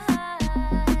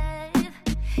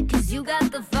 'Cause you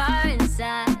got the fire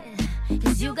inside.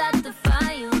 'Cause you got the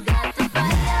fire, you got the fire.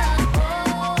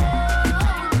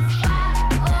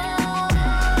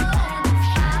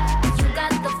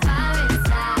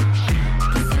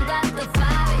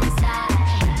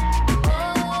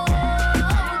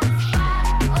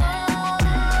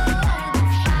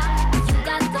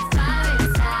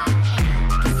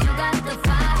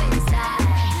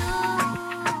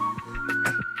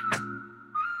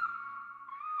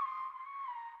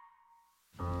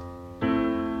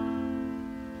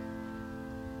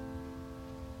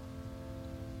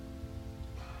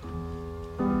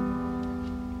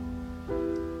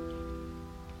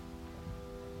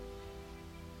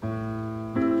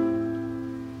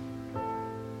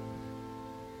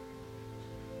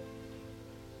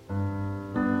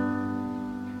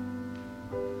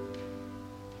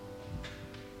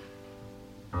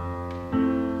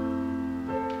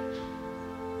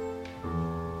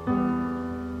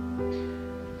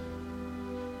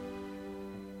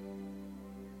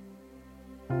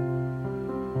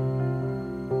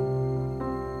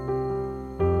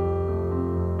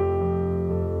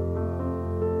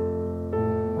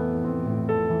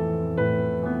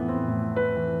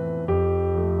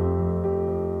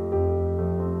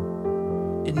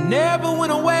 It never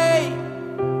went away.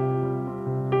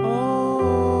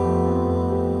 Oh,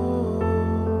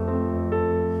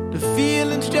 the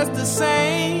feeling's just the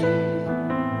same.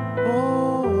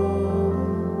 Oh,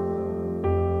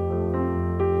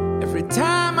 every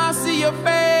time I see your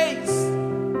face.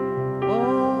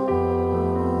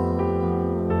 Oh,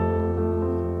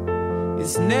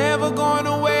 it's never going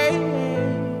away.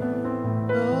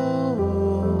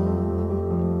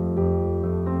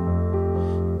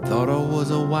 Thought I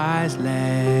was a wise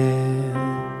lad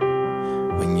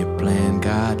when you playing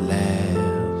God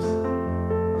laughs.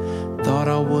 Thought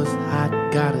I was hot,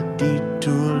 got a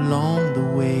detour along the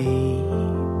way.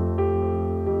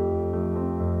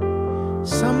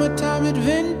 Summertime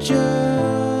adventure,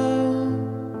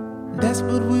 that's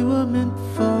what we were meant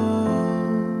for.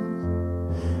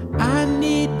 I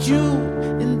need you,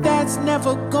 and that's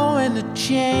never going to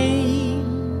change.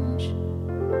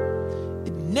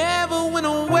 Never went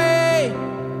away.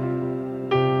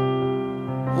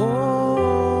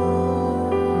 Oh,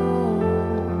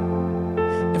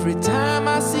 every time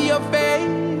I see your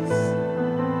face.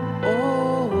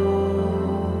 Oh,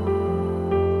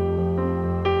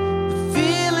 the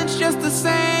feeling's just the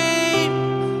same.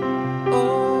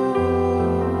 Oh,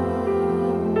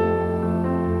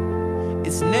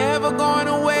 it's never going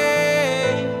away.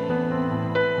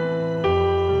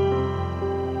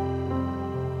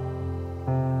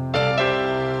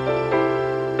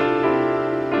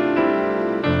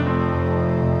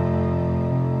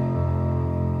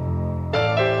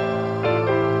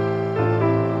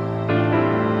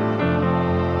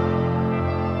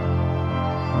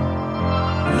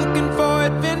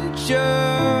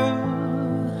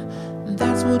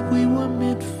 That's what we were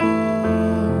meant for.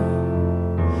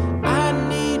 I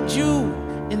need you,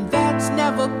 and that's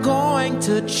never going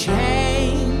to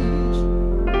change.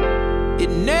 It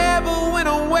never went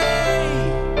away.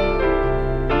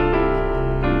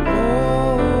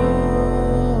 Oh,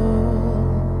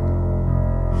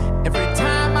 every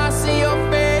time I see your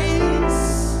face.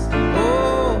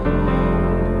 Oh,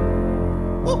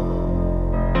 woo.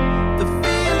 The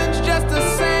feeling's just the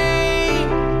same.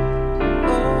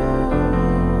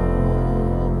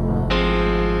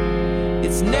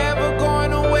 It's never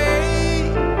going away.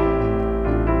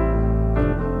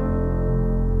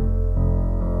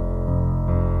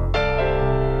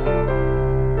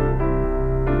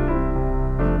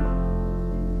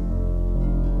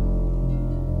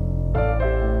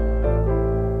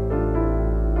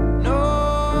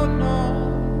 No, no.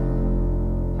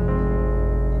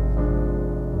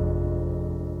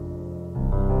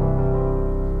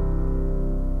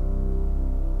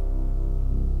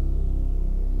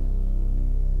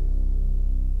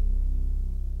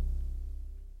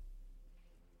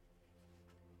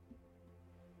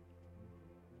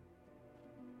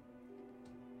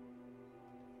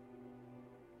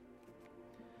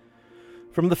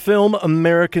 From the film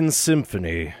American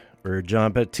Symphony, were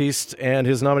John Baptiste and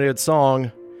his nominated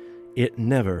song, It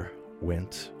Never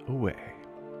Went Away.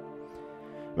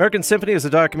 American Symphony is a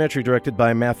documentary directed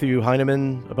by Matthew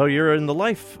Heineman about a year in the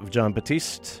life of John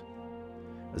Baptiste,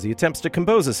 as he attempts to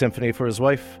compose a symphony for his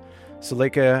wife,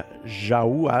 Suleika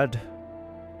Jawad,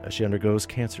 as she undergoes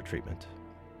cancer treatment.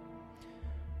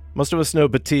 Most of us know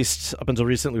Batiste up until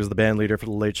recently was the band leader for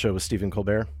The Late Show with Stephen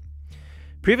Colbert.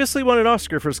 Previously won an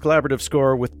Oscar for his collaborative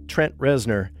score with Trent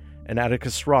Reznor and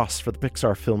Atticus Ross for the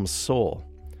Pixar film Soul,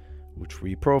 which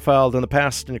we profiled in the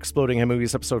past in Exploding Head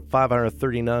Movies episode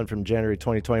 539 from January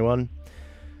 2021.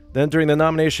 Then during the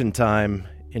nomination time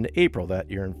in April that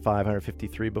year in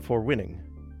 553 before winning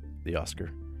the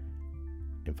Oscar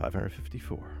in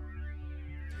 554.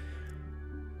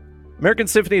 American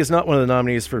Symphony is not one of the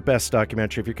nominees for Best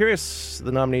Documentary. If you're curious,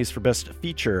 the nominees for Best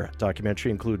Feature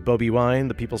Documentary include Bobby Wine,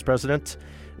 The People's President,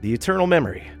 The Eternal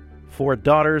Memory, 4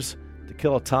 Daughters, To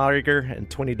Kill a Tiger, and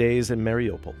 20 Days in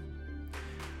Mariupol.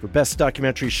 For Best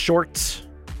Documentary Short,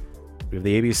 we have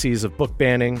the ABCs of Book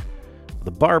Banning,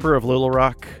 The Barber of Little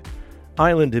Rock,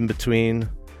 Island in Between,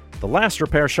 The Last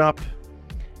Repair Shop,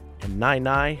 and Nai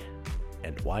Nai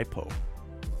and WIPO.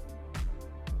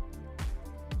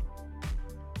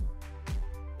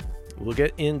 We'll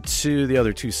get into the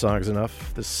other 2 songs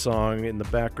enough. This song in the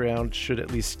background should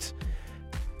at least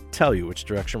tell you which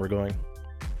direction we're going.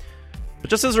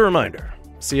 But just as a reminder,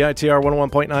 CITR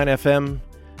 101.9 FM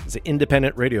is an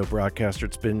independent radio broadcaster.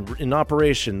 It's been in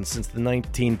operation since the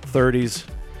 1930s.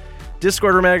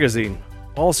 Discorder Magazine,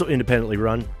 also independently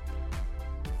run.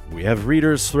 We have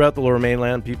readers throughout the Lower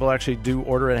Mainland. People actually do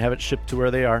order and have it shipped to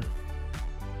where they are.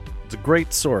 It's a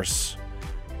great source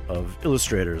of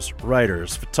illustrators,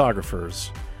 writers,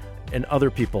 photographers, and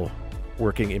other people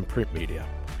working in print media.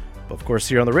 But of course,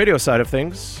 here on the radio side of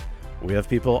things, we have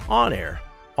people on air,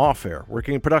 off air,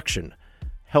 working in production,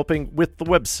 helping with the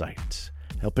website,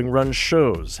 helping run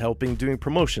shows, helping doing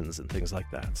promotions and things like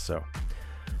that. So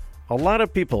a lot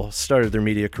of people started their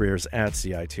media careers at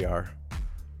CITR.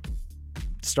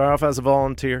 Start off as a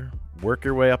volunteer, work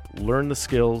your way up, learn the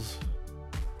skills,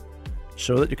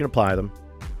 show that you can apply them.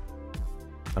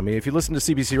 I mean, if you listen to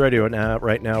CBC Radio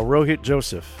right now, Rohit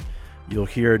Joseph, you'll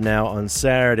hear now on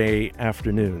Saturday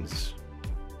afternoons.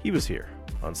 He was here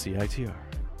on CITR.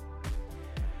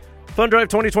 Fund Drive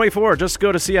 2024. Just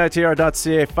go to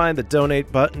CITR.ca, find the donate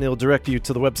button. It'll direct you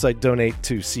to the website donate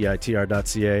to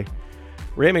CITR.ca.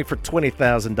 We're aiming for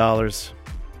 $20,000.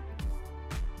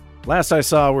 Last I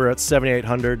saw, we're at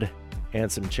 $7,800 and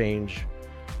some change.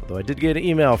 Although I did get an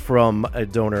email from a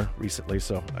donor recently,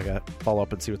 so I got to follow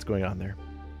up and see what's going on there.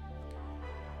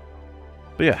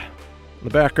 But yeah, in the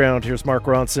background, here's Mark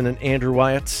Ronson and Andrew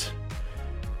Wyatt.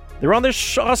 They're on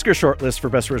this Oscar shortlist for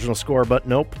Best Original Score, but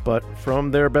nope. But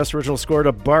from their Best Original Score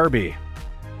to Barbie,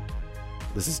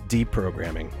 this is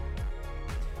deprogramming.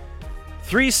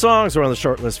 3 songs were on the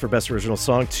shortlist for Best Original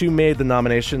Song. 2 made the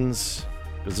nominations,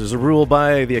 because there's a rule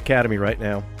by the Academy right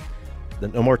now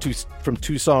that no more 2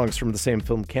 songs from the same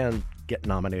film can get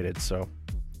nominated. So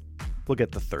we'll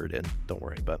get the 3rd in. Don't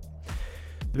worry. But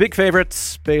the big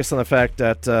favorites, based on the fact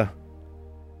that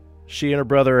she and her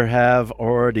brother have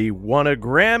already won a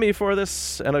Grammy for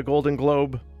this and a Golden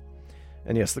Globe.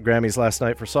 And yes, the Grammys last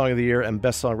night for Song of the Year and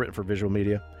Best Song Written for Visual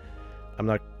Media. I'm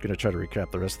not going to try to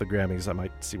recap the rest of the Grammys. I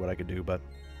might see what I could do, but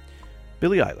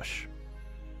Billie Eilish.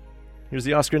 Here's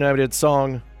the Oscar-nominated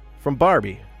song from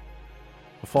Barbie.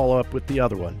 We'll follow up with the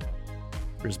other one.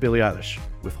 Here's Billie Eilish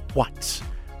with What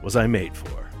Was I Made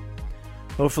For?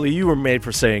 Hopefully you were made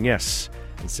for saying yes,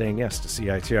 and saying yes to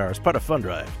CITR as part of Fund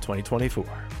Drive 2024.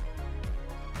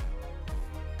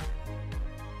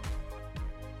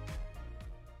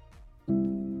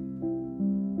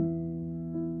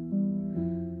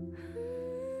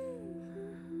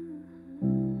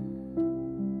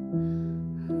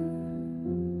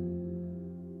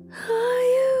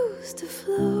 I used to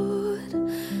float,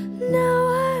 now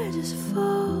I just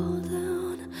fall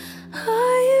down.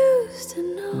 I used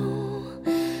to know,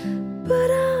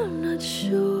 but I'm not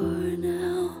sure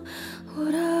now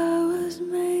what I was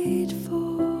made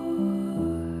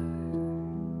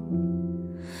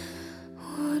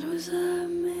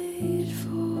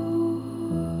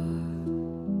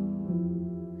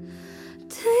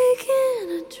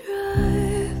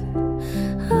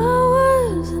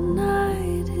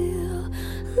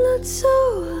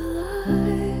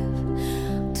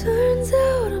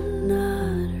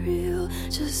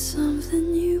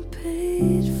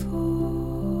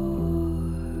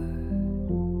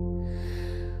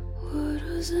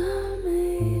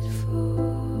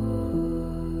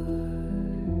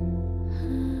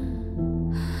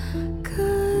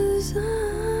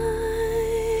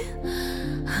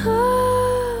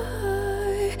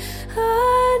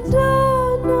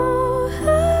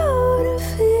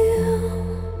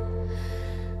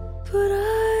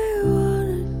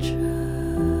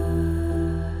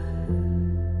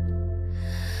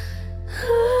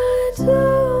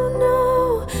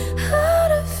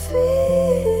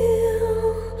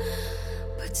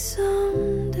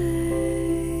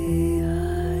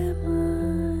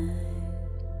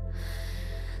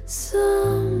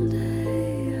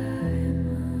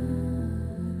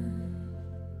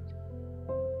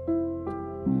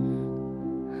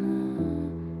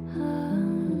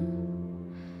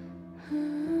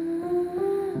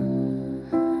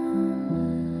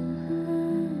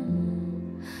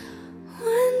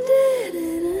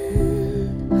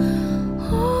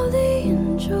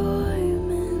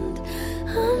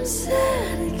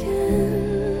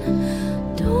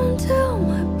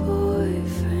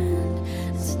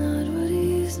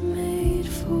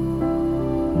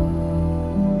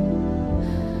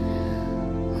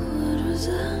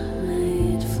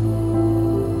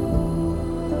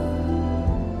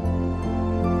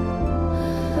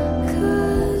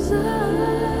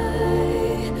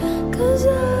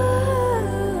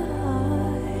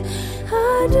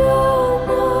don't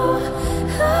know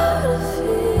how to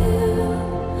feel,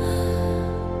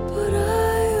 but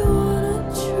I wanna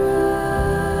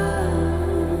try.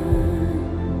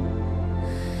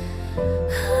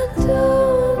 I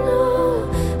don't know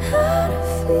how to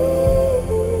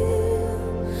feel,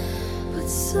 but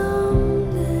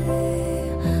someday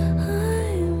I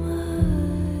might.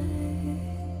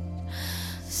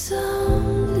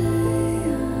 Someday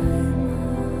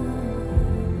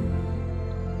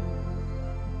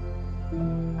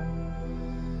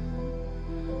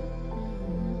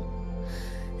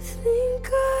I think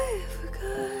I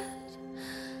forgot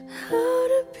how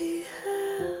to be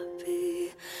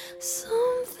happy.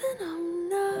 Something I'm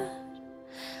not,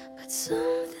 but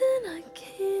something I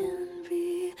can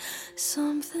be.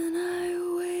 Something I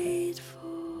wait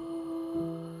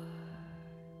for.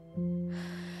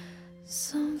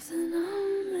 Something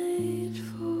I'm made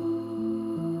for.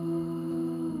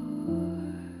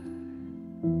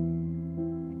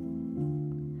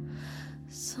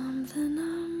 Something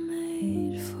I'm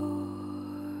made for.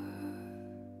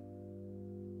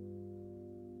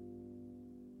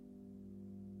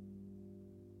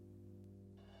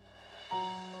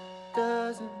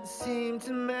 Doesn't seem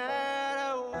to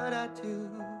matter what I do,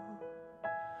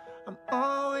 I'm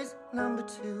always number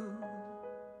two.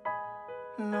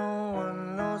 No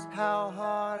one knows how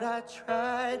hard I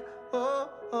tried. Oh,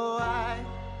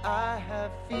 I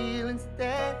have feelings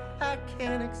that I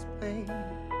can't explain,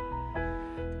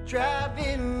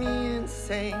 driving me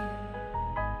insane.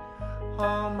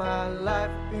 All my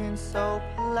life been so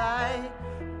polite,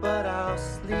 but I'll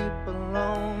sleep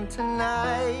alone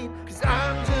tonight. 'Cause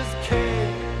I'm just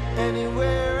kidding.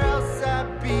 Anywhere else I'd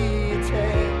be a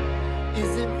 10.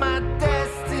 Is it my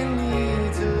destiny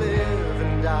to live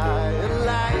and die a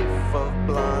life of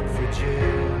blonde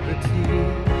fragility?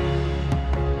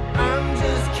 I'm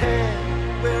just kidding.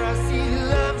 Where I see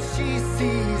love, she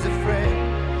sees a friend.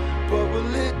 What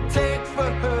will it take for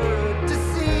her to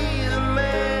see the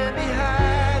man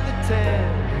behind the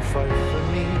tent and fight for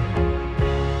me?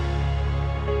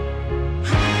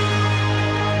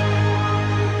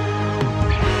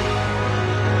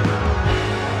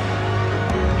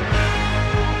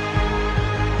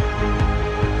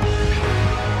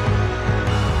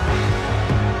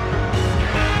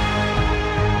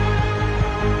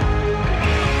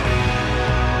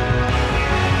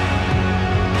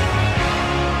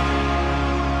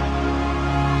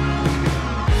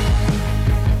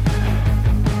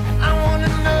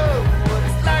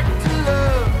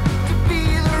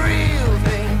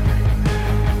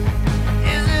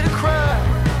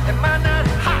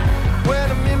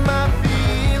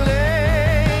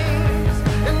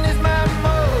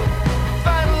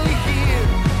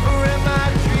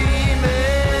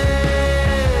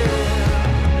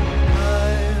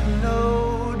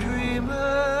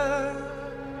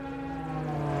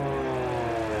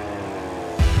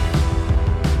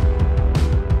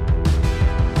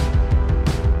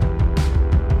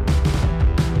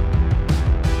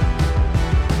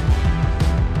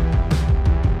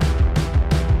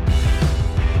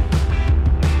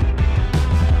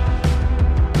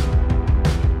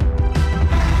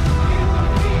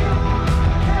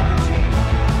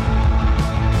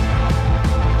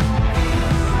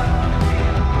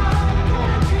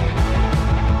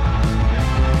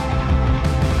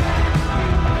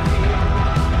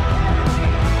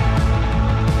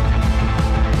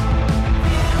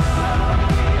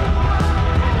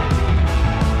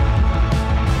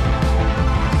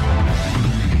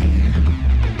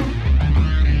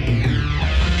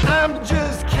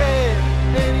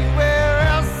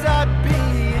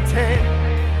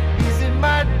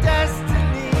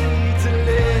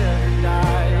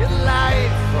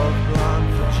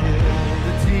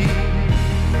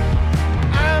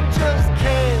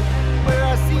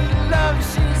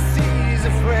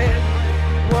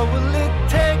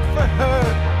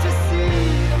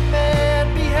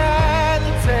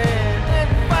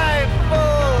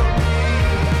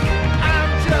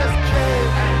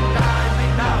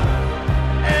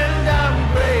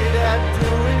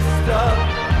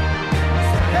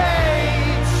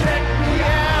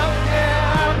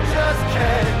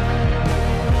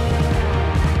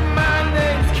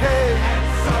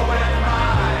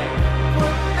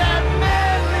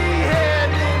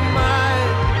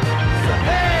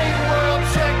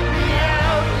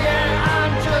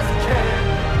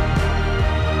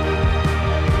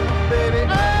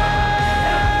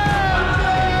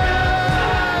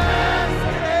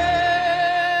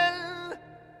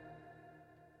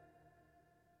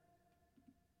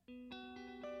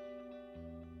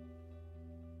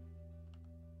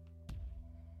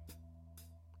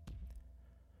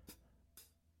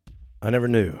 I never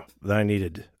knew that I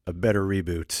needed a better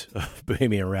reboot of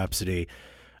Bohemian Rhapsody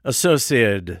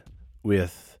associated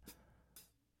with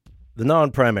the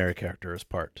non-primary character as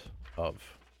part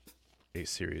of a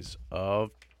series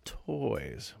of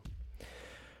toys.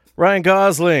 Ryan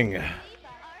Gosling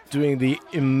doing the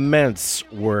immense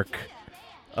work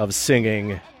of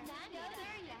singing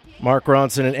Mark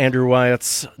Ronson and Andrew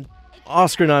Wyatt's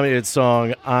Oscar-nominated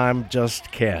song, I'm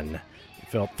Just Ken. You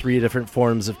felt three different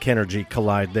forms of Kenergy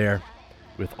collide there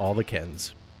with all the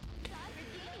Kens.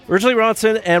 Originally,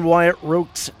 Ronson and Wyatt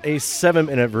wrote a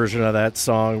 7-minute version of that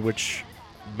song, which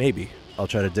maybe I'll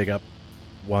try to dig up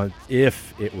one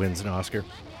if it wins an Oscar.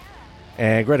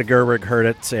 And Greta Gerwig heard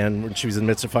it, and when she was in the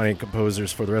midst of finding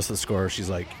composers for the rest of the score, she's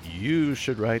like, you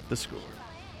should write the score.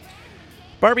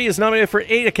 Barbie is nominated for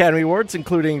 8 Academy Awards,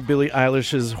 including Billie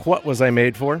Eilish's What Was I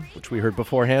Made For, which we heard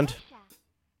beforehand.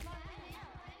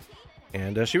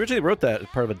 And she originally wrote that as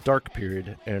part of a dark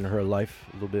period in her life,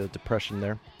 a little bit of depression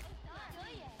there.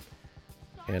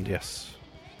 And yes,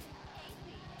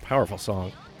 powerful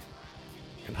song.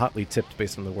 And hotly tipped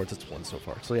based on the awards it's won so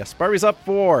far. So yes, Barbie's up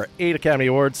for 8 Academy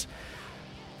Awards.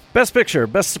 Best Picture,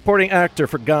 Best Supporting Actor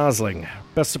for Gosling,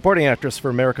 Best Supporting Actress for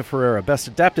America Ferrera, Best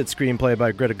Adapted Screenplay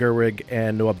by Greta Gerwig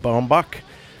and Noah Baumbach.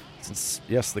 Since,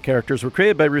 yes, the characters were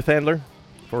created by Ruth Handler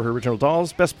for her original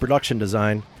dolls. Best Production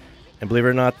Design, and believe it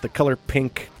or not, the color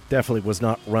pink definitely was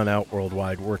not run out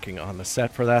worldwide working on the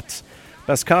set for that.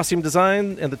 Best Costume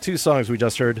Design, and the 2 songs we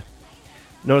just heard.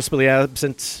 Noticeably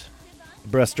absent,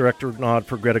 Best Director nod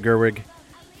for Greta Gerwig.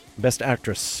 Best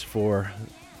Actress for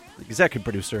executive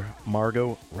producer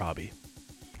Margot Robbie.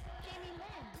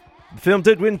 The film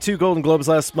did win 2 Golden Globes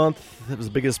last month. It was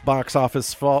the biggest box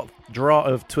office draw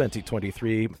of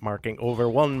 2023, marking over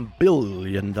 $1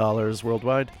 billion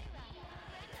worldwide.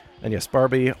 And yes,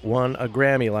 Barbie won a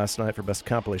Grammy last night for Best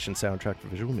Compilation Soundtrack for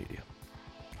Visual Media.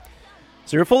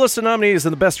 So your full list of nominees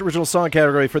in the Best Original Song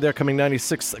category for the upcoming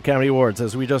 96th Academy Awards,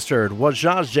 as we just heard,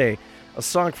 Wajaje, A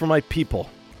Song for My People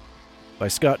by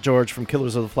Scott George from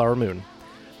Killers of the Flower Moon.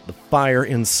 The Fire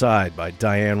Inside by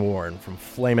Diane Warren from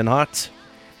Flamin' Hot.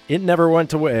 It Never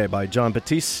Went Away by John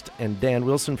Batiste and Dan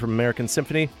Wilson from American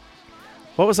Symphony.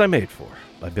 What Was I Made For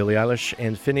by Billie Eilish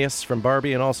and Phineas from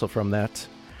Barbie, and also from that,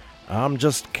 I'm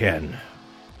Just Ken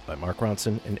by Mark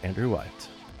Ronson and Andrew Wyatt.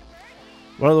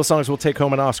 One of those songs will take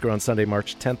home an Oscar on Sunday,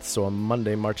 March 10th, so on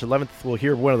Monday, March 11th, we'll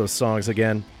hear one of those songs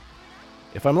again.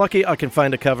 If I'm lucky, I can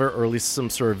find a cover or at least some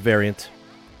sort of variant.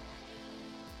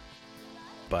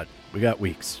 But we got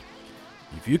weeks.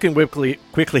 If you can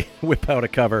quickly whip out a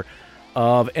cover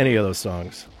of any of those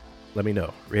songs, let me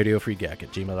know.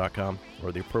 RadioFreeGak@gmail.com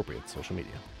or the appropriate social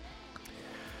media.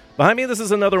 Behind me, this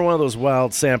is another one of those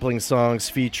wild sampling songs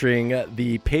featuring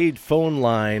the paid phone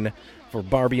line for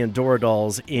Barbie and Dora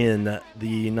dolls in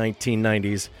the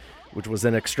 1990s, which was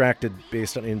then extracted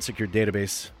based on an insecure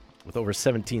database with over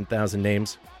 17,000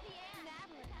 names.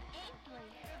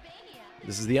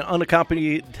 This is the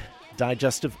unaccompanied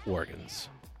digestive organs.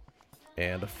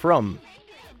 And from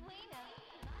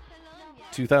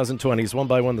 2020's One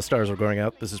by One the Stars Are Going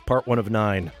Out, this is part 1 of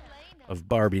 9 of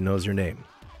Barbie Knows Your Name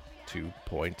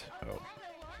 2.0.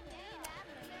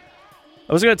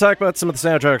 I was going to talk about some of the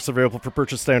soundtracks available for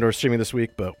purchase stand or streaming this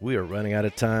week, but we are running out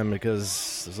of time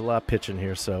because there's a lot of pitching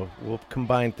here, so we'll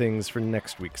combine things for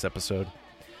next week's episode.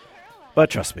 But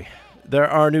trust me, there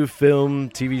are new film,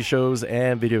 TV shows,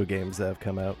 and video games that have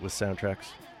come out with soundtracks.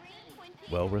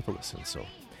 Well worth a listen, so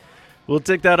we'll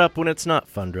take that up when it's not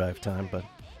Fun Drive time, but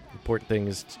the important thing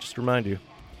is to just remind you,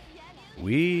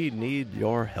 we need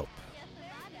your help.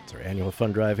 It's our annual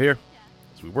Fun Drive here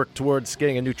as we work towards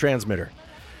getting a new transmitter,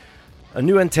 a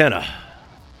new antenna,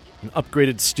 an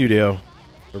upgraded studio,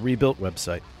 a rebuilt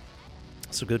website.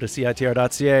 So go to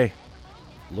CITR.ca,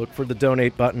 look for the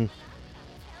donate button,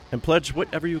 and pledge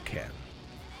whatever you can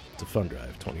to Fun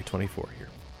Drive 2024 here.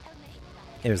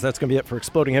 Anyways, that's going to be it for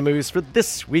Exploding Head Movies for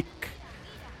this week.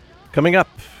 Coming up,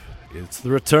 it's the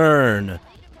return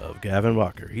of Gavin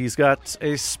Walker. He's got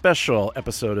a special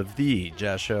episode of The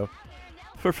Jazz Show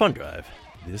for Fun Drive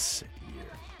this year.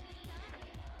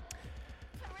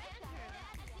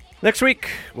 Next week,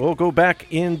 we'll go back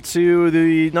into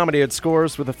the nominated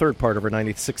scores with the third part of our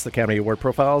 96th Academy Award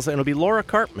profiles, and it'll be Laura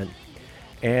Cartman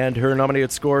and her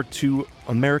nominated score to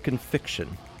American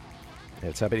Fiction.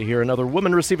 It's happy to hear another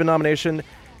woman receive a nomination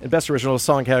in Best Original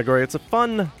Song category. It's a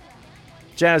fun,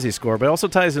 jazzy score, but it also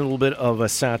ties in a little bit of a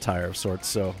satire of sorts,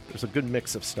 so there's a good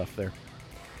mix of stuff there.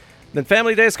 Then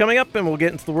Family Day is coming up, and we'll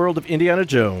get into the world of Indiana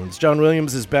Jones. John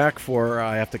Williams is back for,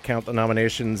 I have to count the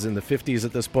nominations in the 50s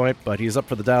at this point, but he's up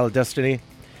for the Dial of Destiny.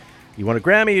 He won a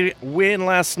Grammy win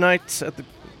last night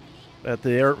at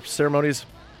the ceremonies.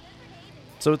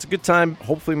 So it's a good time,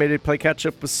 hopefully maybe play catch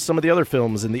up with some of the other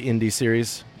films in the indie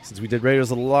series, since we did Raiders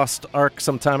of the Lost Ark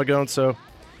some time ago, and so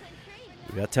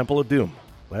we got Temple of Doom,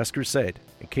 Last Crusade,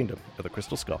 and Kingdom of the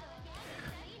Crystal Skull.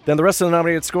 Then the rest of the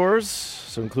nominated scores,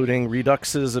 so including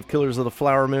reduxes of Killers of the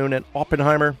Flower Moon and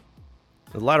Oppenheimer.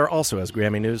 The latter also has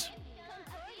Grammy news.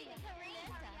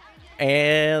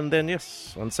 And then,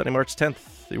 yes, on Sunday, March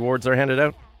 10th, the awards are handed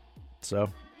out. So,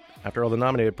 after all the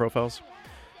nominated profiles,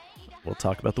 we'll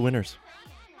talk about the winners.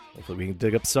 Hopefully we can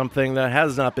dig up something that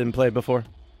has not been played before.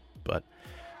 But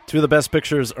two of the best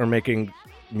pictures are making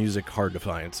music hard to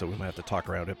find, so we might have to talk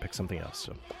around it, pick something else.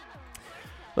 So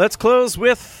let's close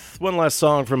with one last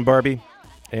song from Barbie.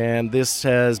 And this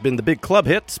has been the big club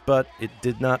hit, but it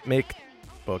did not make,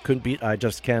 well, it couldn't beat I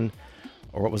Just Can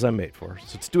or What Was I Made For.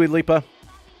 So it's Dua Lipa.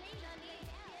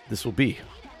 This will be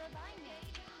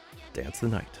Dance the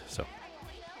Night. So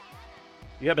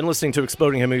you have been listening to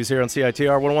Exploding Head Movies here on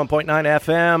CITR 101.9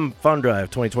 FM. Fun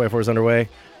Drive 2024 is underway,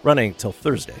 running till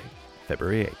Thursday,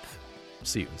 February 8th.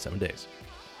 See you in 7 days.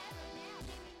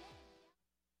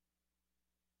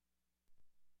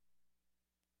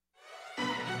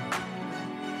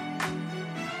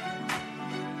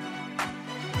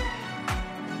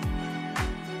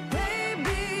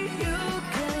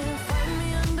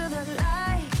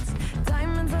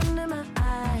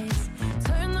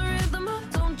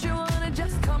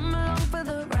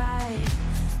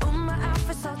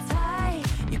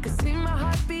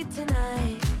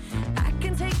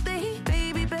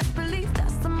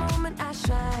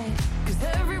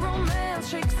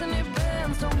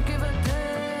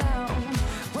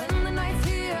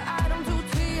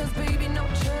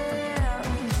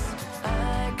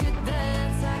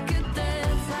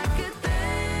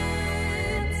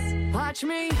 Watch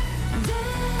me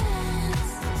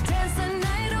dance, dance the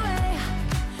night away.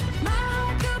 My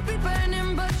heart could be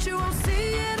burning, but you won't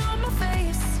see it on my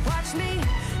face. Watch me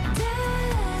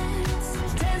dance,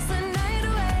 dance the night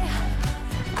away.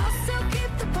 I'll still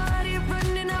keep the party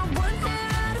running, I won't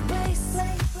get out of place.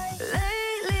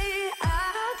 Lately,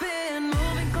 I've been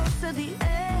moving close to the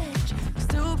edge,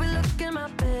 still be looking my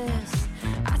best.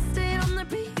 I stay on the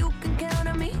beat, you can count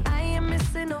on me, I ain't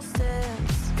missing no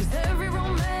steps. Cause every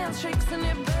romance shakes and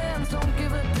it bends, don't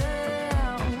give a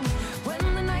damn.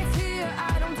 When the night's here,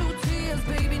 I don't do tears,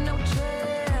 baby, no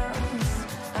chance.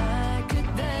 I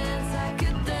could dance, I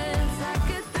could dance, I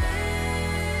could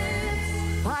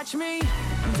dance. Watch me